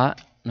fiel y nos va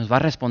a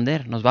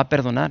responder, nos va a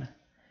perdonar.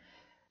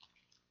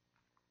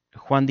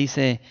 Juan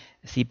dice,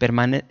 si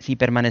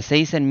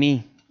permanecéis en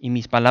mí y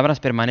mis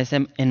palabras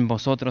permanecen en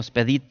vosotros,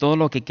 pedid todo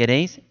lo que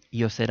queréis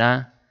y os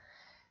será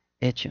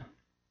hecho.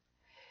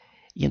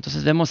 Y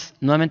entonces vemos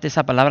nuevamente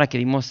esa palabra que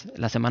vimos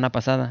la semana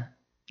pasada.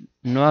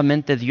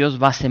 Nuevamente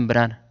Dios va a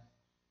sembrar.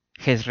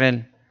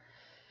 Jezreel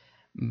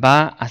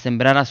va a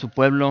sembrar a su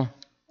pueblo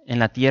en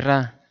la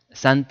tierra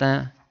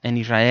santa en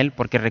Israel,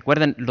 porque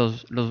recuerden,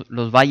 los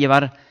va a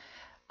llevar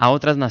a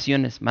otras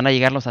naciones. Van a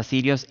llegar los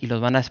asirios y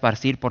los van a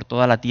esparcir por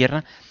toda la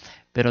tierra,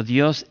 pero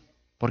Dios,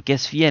 porque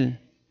es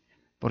fiel,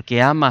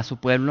 porque ama a su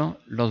pueblo,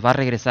 los va a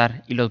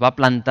regresar y los va a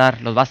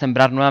plantar, los va a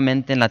sembrar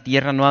nuevamente en la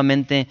tierra,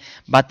 nuevamente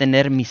va a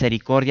tener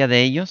misericordia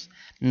de ellos,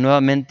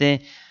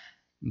 nuevamente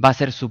va a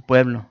ser su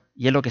pueblo.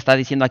 Y es lo que está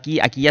diciendo aquí.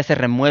 Aquí ya se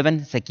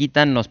remueven, se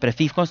quitan los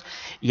prefijos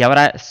y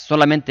ahora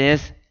solamente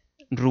es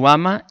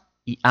Ruama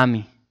y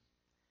Ami.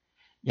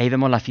 Y ahí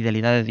vemos la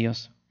fidelidad de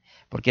Dios,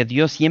 porque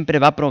Dios siempre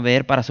va a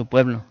proveer para su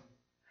pueblo.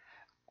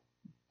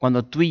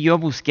 Cuando tú y yo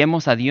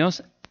busquemos a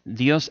Dios,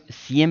 Dios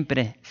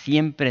siempre,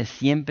 siempre,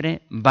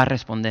 siempre va a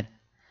responder.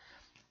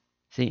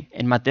 Sí,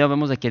 en Mateo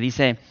vemos de que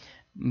dice,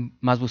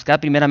 mas buscad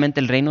primeramente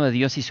el reino de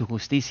Dios y su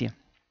justicia.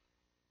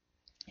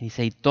 Y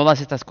dice, y todas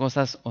estas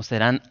cosas os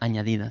serán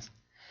añadidas.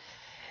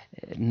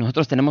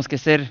 Nosotros tenemos que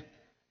ser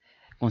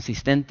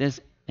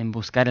consistentes en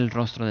buscar el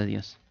rostro de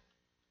Dios.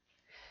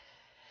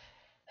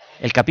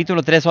 El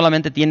capítulo 3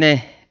 solamente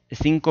tiene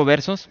 5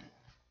 versos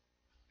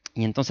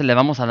y entonces le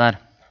vamos a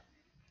dar.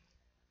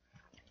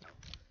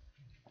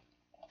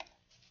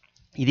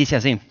 Y dice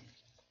así,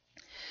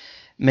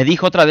 me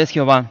dijo otra vez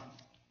Jehová,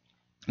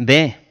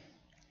 ve,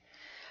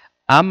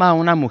 ama a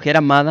una mujer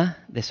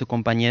amada de su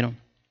compañero,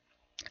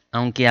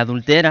 aunque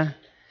adultera,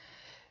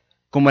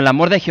 como el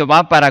amor de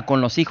Jehová para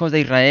con los hijos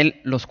de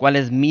Israel, los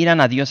cuales miran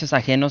a dioses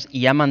ajenos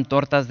y aman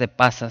tortas de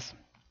pasas.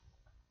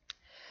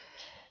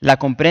 La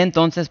compré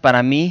entonces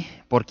para mí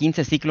por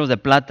 15 siclos de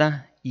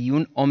plata y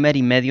 1 homer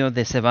y medio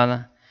de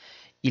cebada.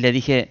 Y le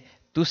dije,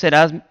 tú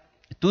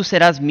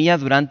serás mía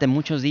durante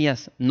muchos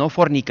días, no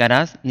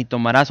fornicarás ni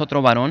tomarás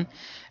otro varón,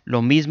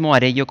 lo mismo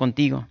haré yo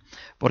contigo.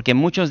 Porque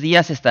muchos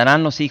días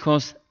estarán los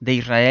hijos de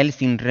Israel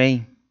sin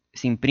rey,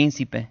 sin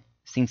príncipe,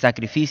 sin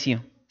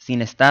sacrificio,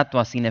 sin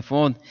estatua, sin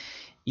efod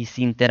y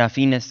sin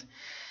terafines.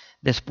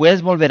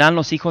 Después volverán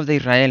los hijos de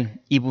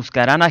Israel y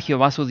buscarán a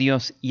Jehová su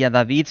Dios y a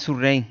David su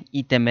rey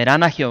y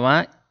temerán a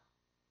Jehová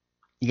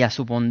y a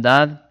su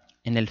bondad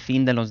en el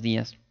fin de los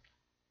días.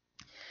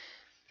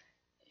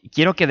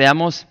 Quiero que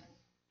veamos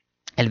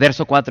el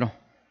verso 4.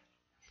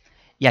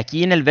 Y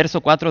aquí en el verso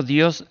 4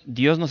 Dios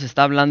nos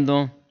está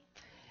hablando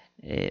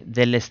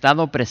del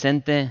estado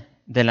presente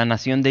de la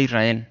nación de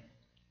Israel.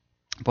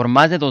 Por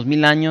más de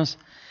 2000 años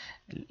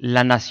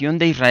la nación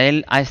de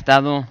Israel ha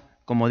estado,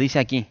 como dice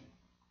aquí,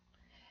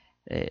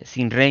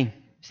 sin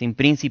rey, sin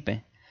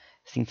príncipe,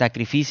 sin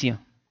sacrificio.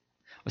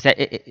 O sea,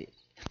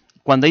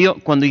 cuando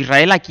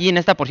Israel aquí en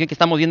esta porción que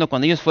estamos viendo,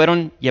 cuando ellos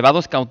fueron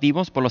llevados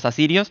cautivos por los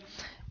asirios,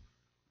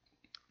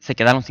 se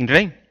quedaron sin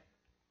rey.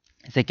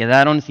 Se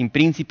quedaron sin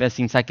príncipes,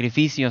 sin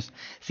sacrificios,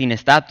 sin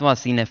estatuas,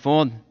 sin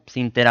efod,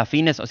 sin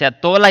terafines. O sea,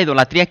 toda la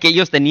idolatría que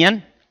ellos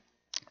tenían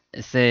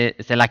se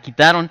la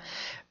quitaron,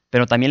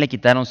 pero también le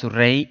quitaron su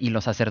rey y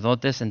los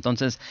sacerdotes.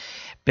 Entonces,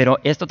 pero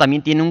esto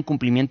también tiene un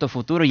cumplimiento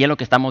futuro y es lo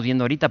que estamos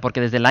viendo ahorita, porque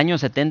desde el año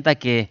 70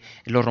 que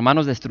los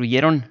romanos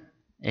destruyeron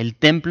el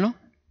templo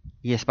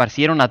y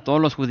esparcieron a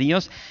todos los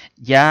judíos,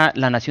 ya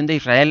la nación de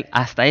Israel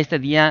hasta este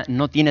día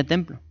no tiene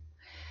templo.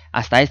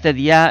 Hasta este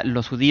día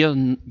los judíos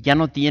ya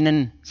no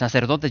tienen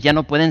sacerdotes, ya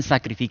no pueden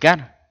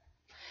sacrificar.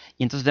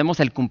 Y entonces vemos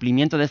el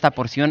cumplimiento de esta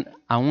porción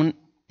aún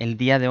el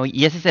día de hoy.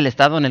 Y ese es el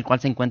estado en el cual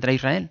se encuentra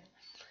Israel.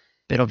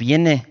 Pero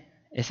viene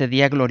ese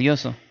día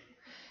glorioso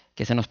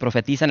que se nos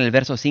profetiza en el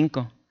verso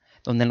 5,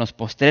 donde en los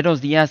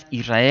postreros días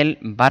Israel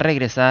va a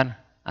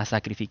regresar a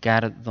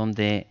sacrificar,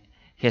 donde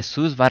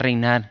Jesús va a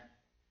reinar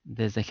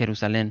desde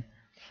Jerusalén,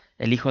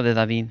 el Hijo de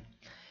David.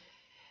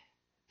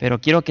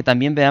 Pero quiero que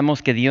también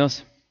veamos que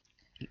Dios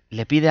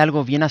le pide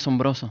algo bien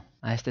asombroso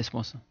a este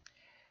esposo.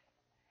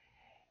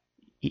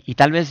 Y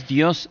tal vez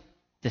Dios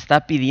te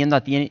está pidiendo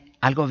a ti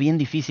algo bien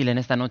difícil en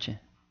esta noche.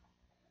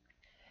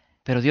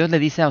 Pero Dios le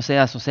dice a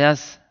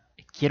Oseas,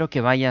 quiero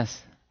que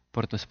vayas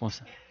por tu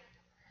esposa.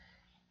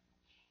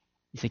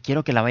 Dice,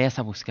 quiero que la vayas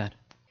a buscar.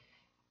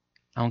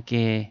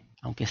 Aunque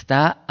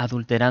está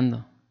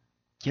adulterando,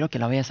 quiero que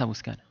la vayas a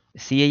buscar.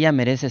 Si ella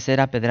merece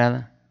ser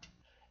apedrada,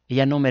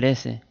 ella no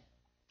merece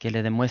que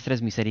le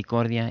demuestres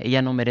misericordia,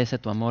 ella no merece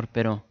tu amor,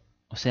 pero,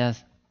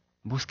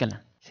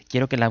 búscala.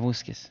 Quiero que la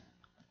busques,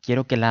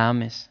 quiero que la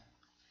ames,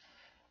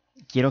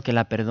 quiero que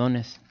la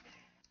perdones,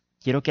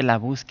 quiero que la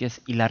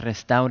busques y la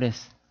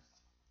restaures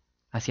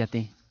hacia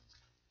ti.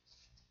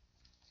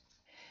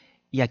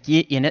 Y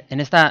aquí, en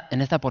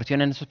esta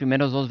porción, en estos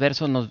primeros 2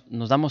 versos,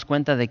 nos damos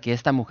cuenta de que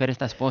esta mujer,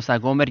 esta esposa,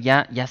 Gomer,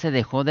 ya se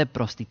dejó de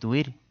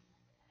prostituir.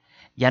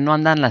 Ya no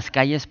anda en las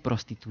calles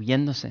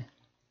prostituyéndose.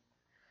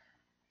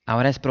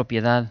 Ahora es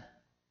propiedad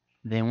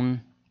de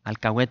un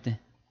alcahuete.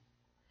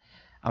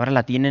 Ahora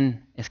la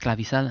tienen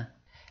esclavizada.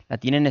 La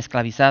tienen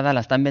esclavizada, la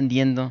están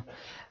vendiendo,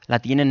 la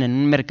tienen en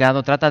un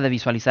mercado. Trata de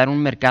visualizar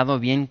un mercado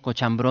bien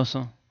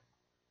cochambroso.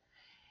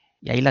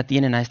 Y ahí la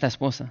tienen a esta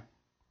esposa.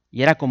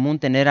 Y era común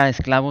tener a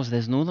esclavos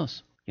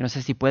desnudos. Yo no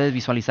sé si puedes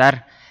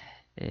visualizar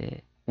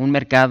un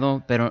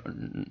mercado, pero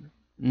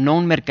no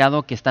un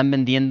mercado que están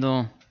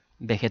vendiendo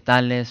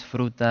vegetales,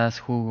 frutas,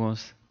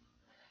 jugos,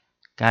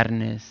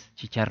 carnes,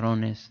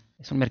 chicharrones.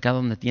 Es un mercado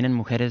donde tienen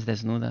mujeres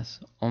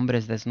desnudas,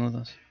 hombres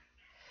desnudos,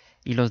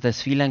 y los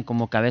desfilan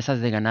como cabezas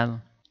de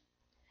ganado.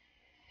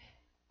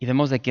 Y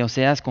vemos de que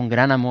Oseas, con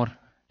gran amor,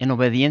 en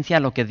obediencia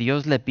a lo que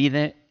Dios le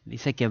pide,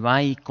 dice que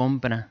va y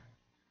compra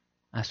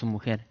a su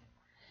mujer.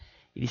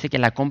 Y dice que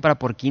la compra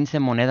por 15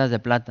 monedas de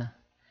plata.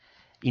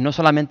 Y no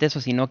solamente eso,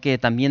 sino que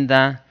también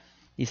da,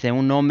 dice,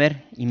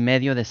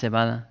 1,5 de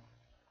cebada.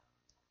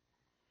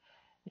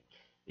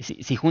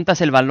 Si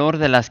juntas el valor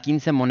de las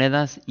 15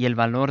 monedas y el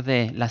valor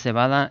de la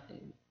cebada,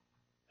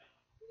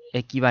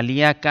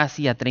 equivalía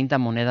casi a 30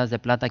 monedas de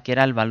plata, que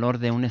era el valor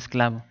de un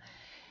esclavo.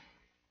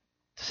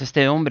 Entonces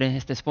este hombre,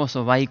 este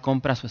esposo, va y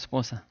compra a su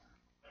esposa.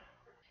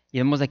 Y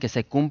vemos de que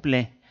se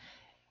cumple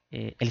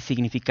el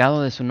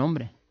significado de su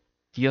nombre.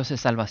 Dios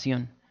es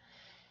salvación.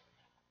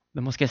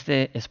 Vemos que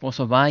este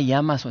esposo va y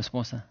ama a su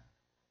esposa.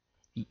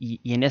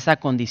 Y en esa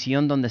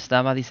condición donde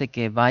estaba, dice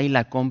que va y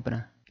la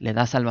compra, le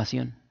da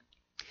salvación.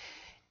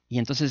 Y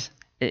entonces,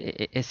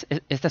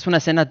 esta es una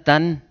escena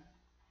tan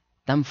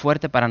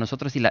fuerte para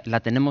nosotros y la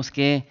tenemos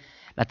que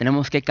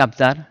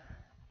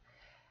captar,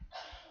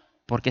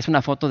 porque es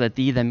una foto de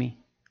ti y de mí.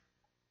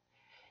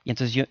 Y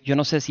entonces yo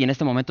no sé si en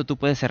este momento tú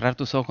puedes cerrar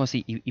tus ojos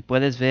y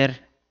puedes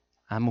ver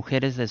a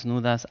mujeres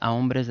desnudas, a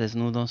hombres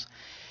desnudos,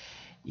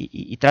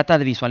 y trata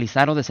de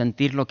visualizar o de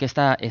sentir lo que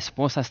esta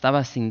esposa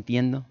estaba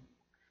sintiendo,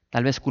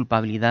 tal vez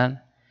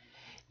culpabilidad,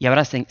 y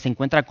ahora se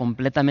encuentra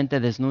completamente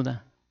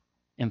desnuda,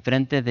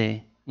 enfrente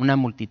de una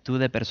multitud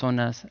de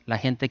personas, la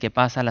gente que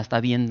pasa la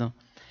está viendo,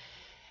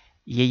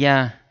 y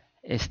ella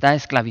está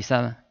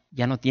esclavizada,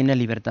 ya no tiene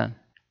libertad,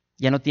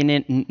 ya no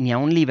tiene ni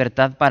aún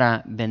libertad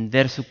para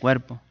vender su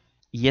cuerpo.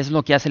 Y es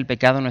lo que hace el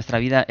pecado en nuestra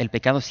vida. El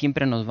pecado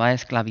siempre nos va a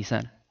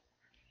esclavizar.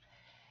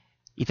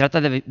 Y trata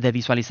de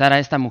visualizar a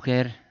esta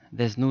mujer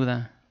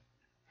desnuda.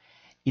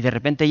 Y de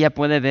repente ella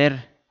puede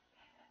ver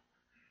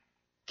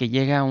que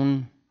llega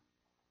un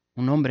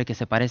hombre que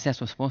se parece a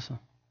su esposo.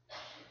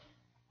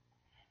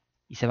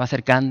 Y se va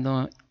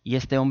acercando, y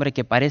este hombre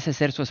que parece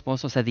ser su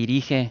esposo se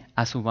dirige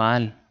a su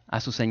Baal, a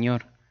su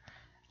señor,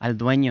 al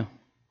dueño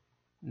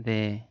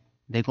de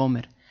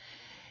Gomer.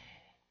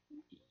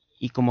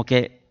 Y como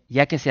que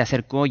ya que se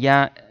acercó,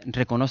 ya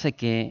reconoce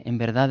que en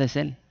verdad es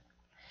él.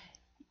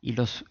 Y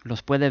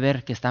los puede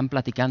ver que están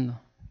platicando.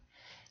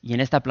 Y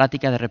en esta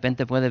plática de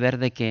repente puede ver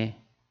de que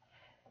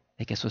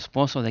su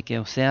esposo, de que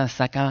Oseas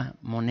saca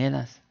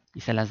monedas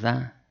y se las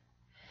da.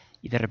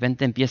 Y de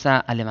repente empieza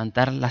a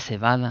levantar la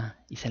cebada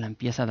y se la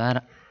empieza a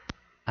dar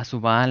a su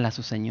Baal, a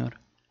su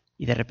señor.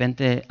 Y de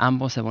repente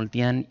ambos se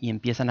voltean y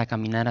empiezan a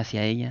caminar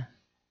hacia ella.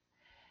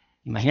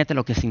 Imagínate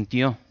lo que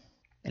sintió,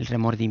 el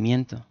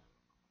remordimiento.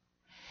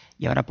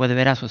 Y ahora puede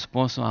ver a su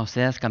esposo, a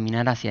Oseas,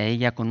 caminar hacia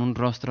ella con un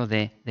rostro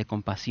de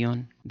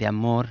compasión, de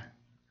amor,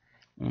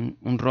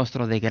 un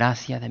rostro de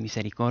gracia, de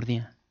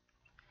misericordia.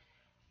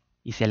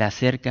 Y se le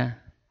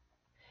acerca.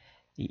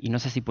 Y no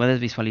sé si puedes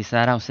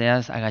visualizar a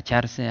Oseas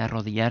agacharse,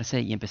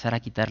 arrodillarse y empezar a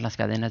quitar las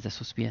cadenas de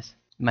sus pies.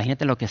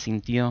 Imagínate lo que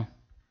sintió.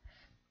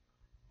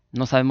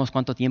 No sabemos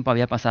cuánto tiempo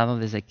había pasado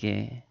desde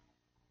que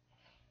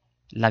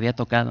la había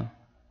tocado.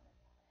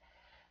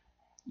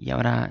 Y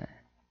ahora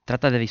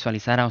trata de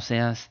visualizar a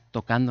Oseas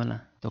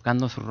tocándola,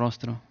 tocando su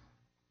rostro,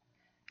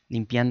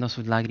 limpiando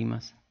sus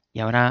lágrimas. Y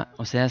ahora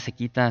Oseas se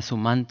quita su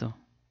manto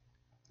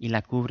y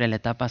la cubre, le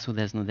tapa su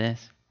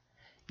desnudez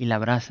y la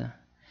abraza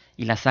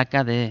y la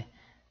saca de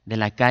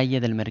la calle,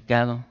 del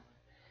mercado,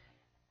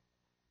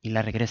 y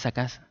la regresa a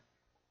casa.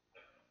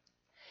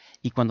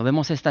 Y cuando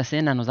vemos esta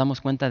escena nos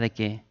damos cuenta de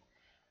que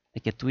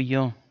tú y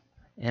yo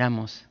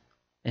éramos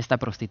esta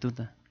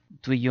prostituta.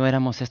 Tú y yo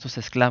éramos estos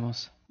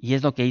esclavos. Y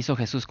es lo que hizo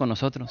Jesús con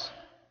nosotros.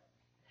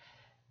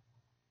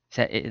 O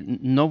sea,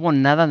 no hubo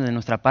nada de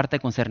nuestra parte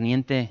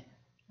concerniente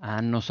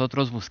a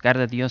nosotros buscar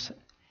de Dios.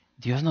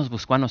 Dios nos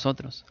buscó a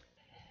nosotros.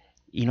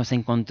 Y nos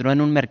encontró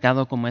en un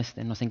mercado como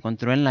este. Nos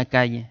encontró en la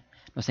calle.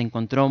 Nos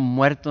encontró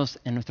muertos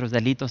en nuestros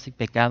delitos y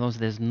pecados,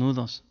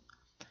 desnudos.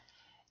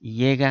 Y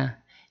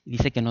llega y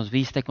dice que nos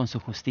viste con su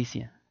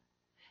justicia.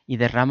 Y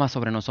derrama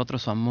sobre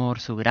nosotros su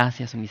amor, su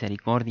gracia, su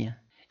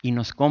misericordia. Y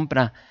nos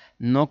compra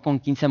no con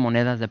 15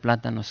 monedas de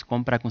plata, nos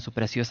compra con su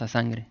preciosa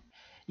sangre.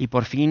 Y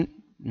por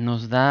fin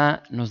nos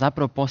da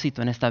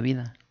propósito en esta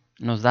vida,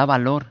 nos da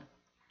valor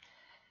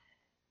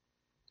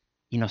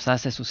y nos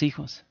hace sus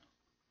hijos.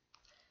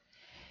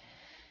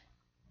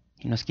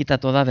 Y nos quita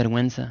toda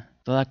vergüenza,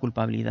 toda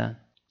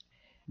culpabilidad.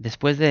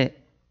 Después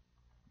de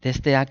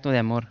este acto de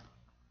amor,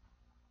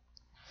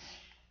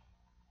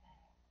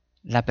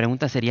 la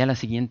pregunta sería la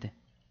siguiente,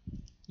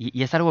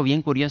 y es algo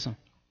bien curioso,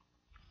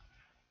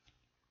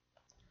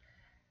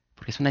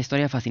 porque es una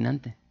historia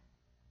fascinante,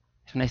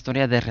 es una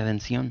historia de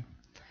redención.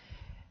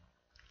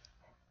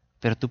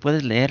 Pero tú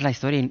puedes leer la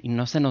historia y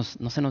no se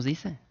nos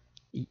dice.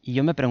 Y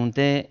yo me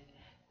pregunté,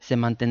 ¿se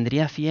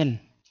mantendría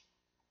fiel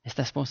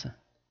esta esposa?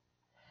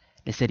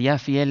 ¿Le sería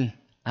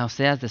fiel a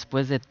Oseas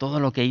después de todo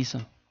lo que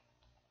hizo?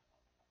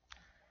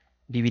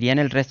 vivirían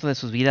el resto de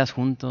sus vidas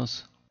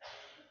juntos,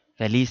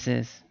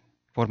 felices,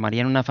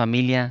 formarían una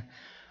familia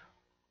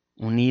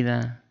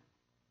unida,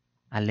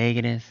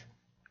 alegres,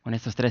 con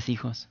estos 3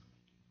 hijos.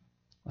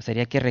 ¿O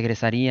sería que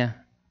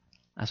regresaría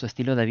a su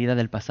estilo de vida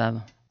del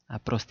pasado, a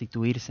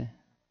prostituirse,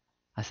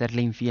 a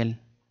serle infiel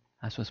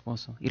a su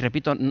esposo? Y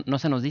repito, no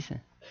se nos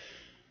dice.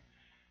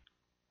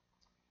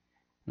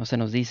 No se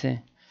nos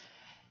dice.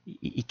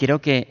 Y creo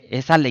que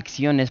esa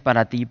lección es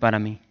para ti y para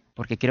mí,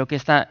 porque creo que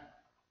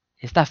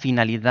esta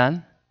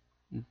finalidad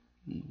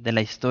de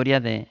la historia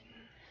de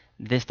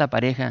esta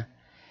pareja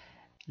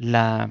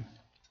la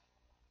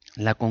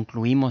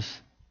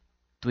concluimos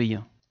tú y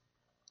yo.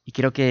 Y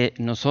creo que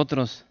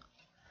nosotros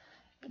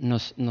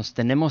nos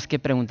tenemos que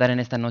preguntar en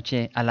esta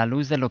noche, a la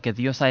luz de lo que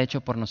Dios ha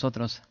hecho por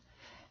nosotros,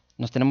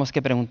 nos tenemos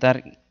que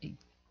preguntar,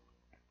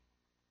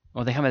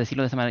 o déjame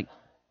decirlo de esta manera,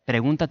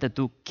 pregúntate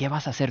tú, ¿qué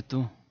vas a hacer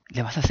tú?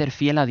 ¿Le vas a ser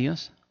fiel a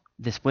Dios?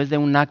 Después de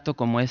un acto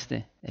como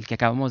este, el que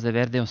acabamos de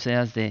ver de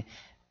Oseas, de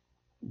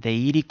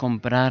ir y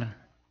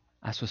comprar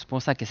a su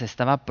esposa que se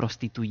estaba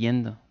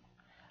prostituyendo,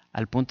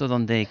 al punto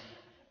donde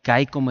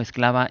cae como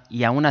esclava,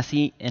 y aún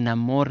así en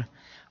amor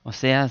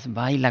Oseas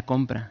va y la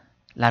compra,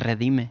 la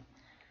redime.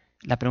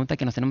 La pregunta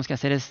que nos tenemos que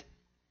hacer es,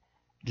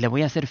 ¿le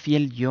voy a ser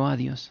fiel yo a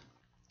Dios?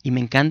 Y me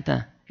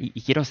encanta,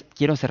 y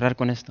quiero cerrar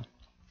con esto,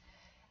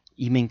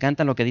 y me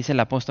encanta lo que dice el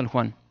apóstol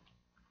Juan,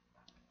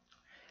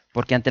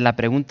 porque ante la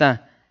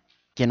pregunta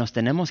que nos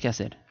tenemos que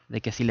hacer,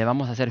 de que si le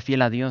vamos a ser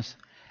fiel a Dios,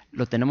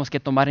 lo tenemos que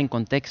tomar en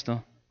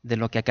contexto de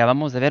lo que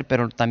acabamos de ver,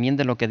 pero también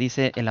de lo que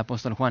dice el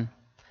apóstol Juan.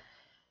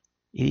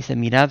 Y dice,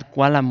 mirad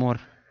cuál amor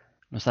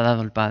nos ha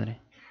dado el Padre,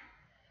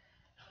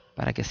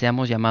 para que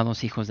seamos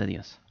llamados hijos de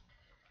Dios.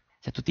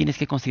 O sea, tú tienes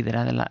que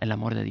considerar el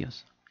amor de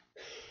Dios.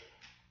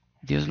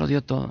 Dios lo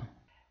dio todo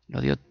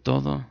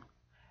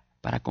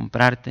para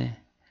comprarte,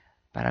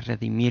 para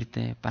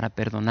redimirte, para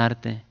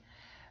perdonarte,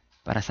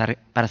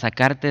 para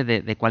sacarte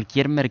de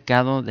cualquier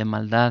mercado de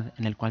maldad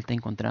en el cual te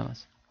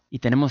encontrabas. Y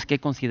tenemos que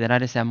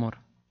considerar ese amor,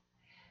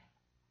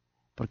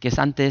 porque es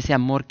ante ese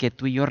amor que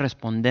tú y yo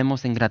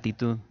respondemos en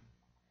gratitud.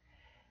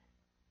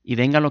 Y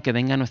venga lo que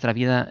venga en nuestra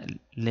vida,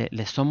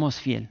 le somos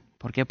fiel.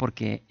 ¿Por qué?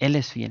 Porque Él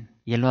es fiel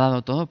y Él lo ha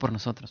dado todo por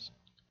nosotros.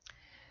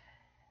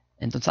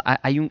 Entonces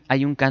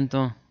hay un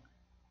canto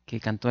que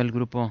cantó el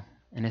grupo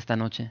en esta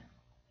noche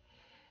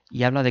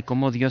y habla de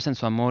cómo Dios en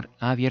su amor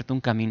ha abierto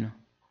un camino.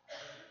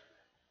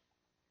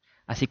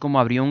 Así como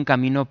abrió un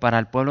camino para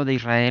el pueblo de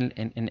Israel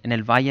en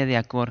el valle de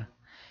Acor,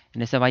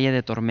 en ese valle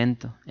de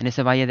tormento, en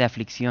ese valle de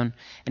aflicción,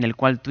 en el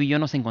cual tú y yo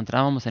nos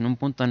encontrábamos en un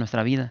punto de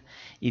nuestra vida.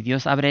 Y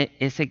Dios abre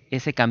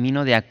ese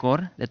camino de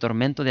Acor, de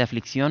tormento, de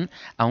aflicción,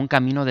 a un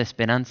camino de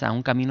esperanza, a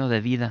un camino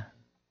de vida,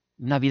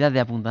 una vida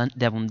de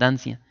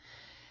abundancia.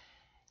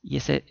 Y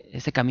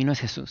ese camino es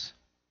Jesús.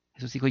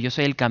 Jesús dijo, yo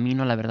soy el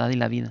camino, la verdad y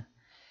la vida.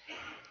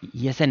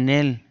 Y es en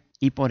Él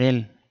y por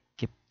Él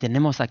que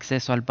tenemos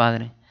acceso al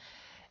Padre.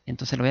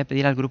 Entonces le voy a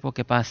pedir al grupo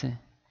que pase.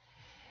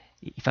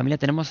 Y familia,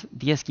 tenemos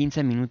 10,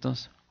 15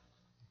 minutos.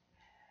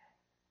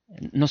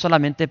 No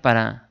solamente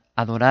para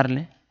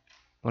adorarle,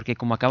 porque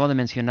como acabo de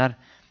mencionar,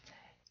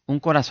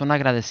 un corazón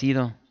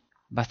agradecido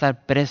va a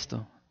estar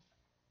presto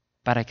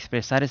para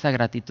expresar esa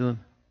gratitud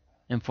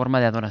en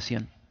forma de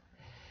adoración.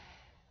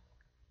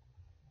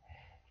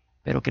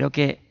 Pero creo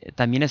que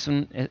también es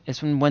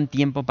un buen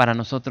tiempo para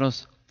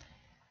nosotros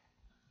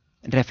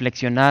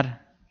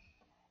reflexionar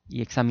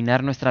y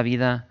examinar nuestra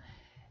vida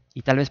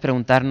y tal vez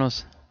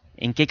preguntarnos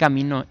en qué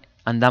camino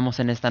andamos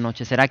en esta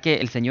noche. ¿Será que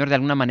el Señor de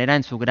alguna manera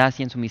en su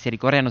gracia, en su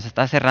misericordia nos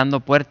está cerrando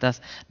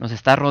puertas, nos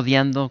está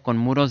rodeando con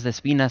muros de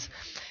espinas?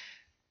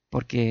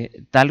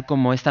 Porque tal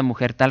como esta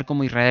mujer, tal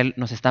como Israel,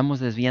 nos estamos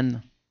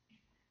desviando.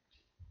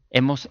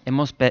 Hemos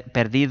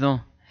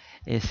perdido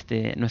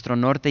nuestro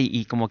norte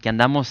y como que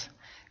andamos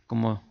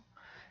como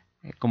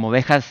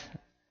ovejas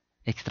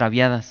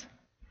extraviadas.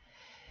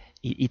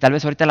 Y tal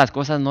vez ahorita las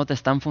cosas no te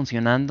están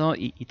funcionando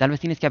y tal vez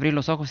tienes que abrir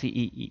los ojos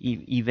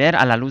y ver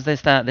a la luz de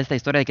esta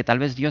historia de que tal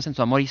vez Dios en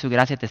su amor y su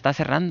gracia te está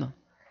cerrando.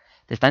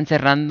 Te está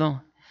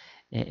encerrando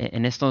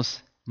en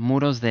estos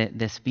muros de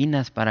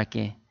espinas para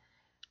que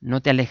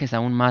no te alejes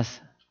aún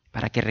más,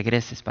 para que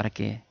regreses, para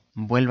que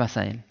vuelvas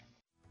a Él.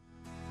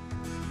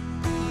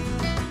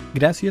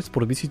 Gracias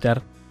por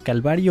visitar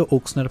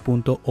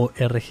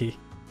calvariooxnard.org.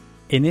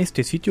 En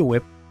este sitio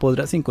web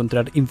podrás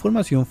encontrar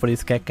información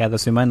fresca cada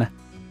semana,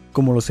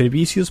 como los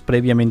servicios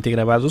previamente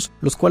grabados,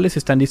 los cuales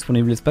están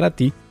disponibles para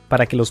ti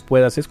para que los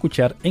puedas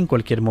escuchar en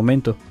cualquier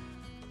momento.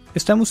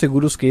 Estamos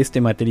seguros que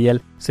este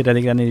material será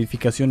de gran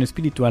edificación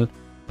espiritual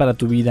para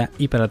tu vida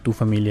y para tu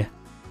familia.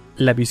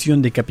 La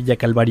visión de Capilla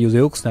Calvario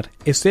de Oxnard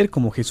es ser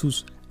como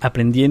Jesús,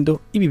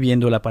 aprendiendo y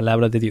viviendo la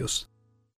palabra de Dios.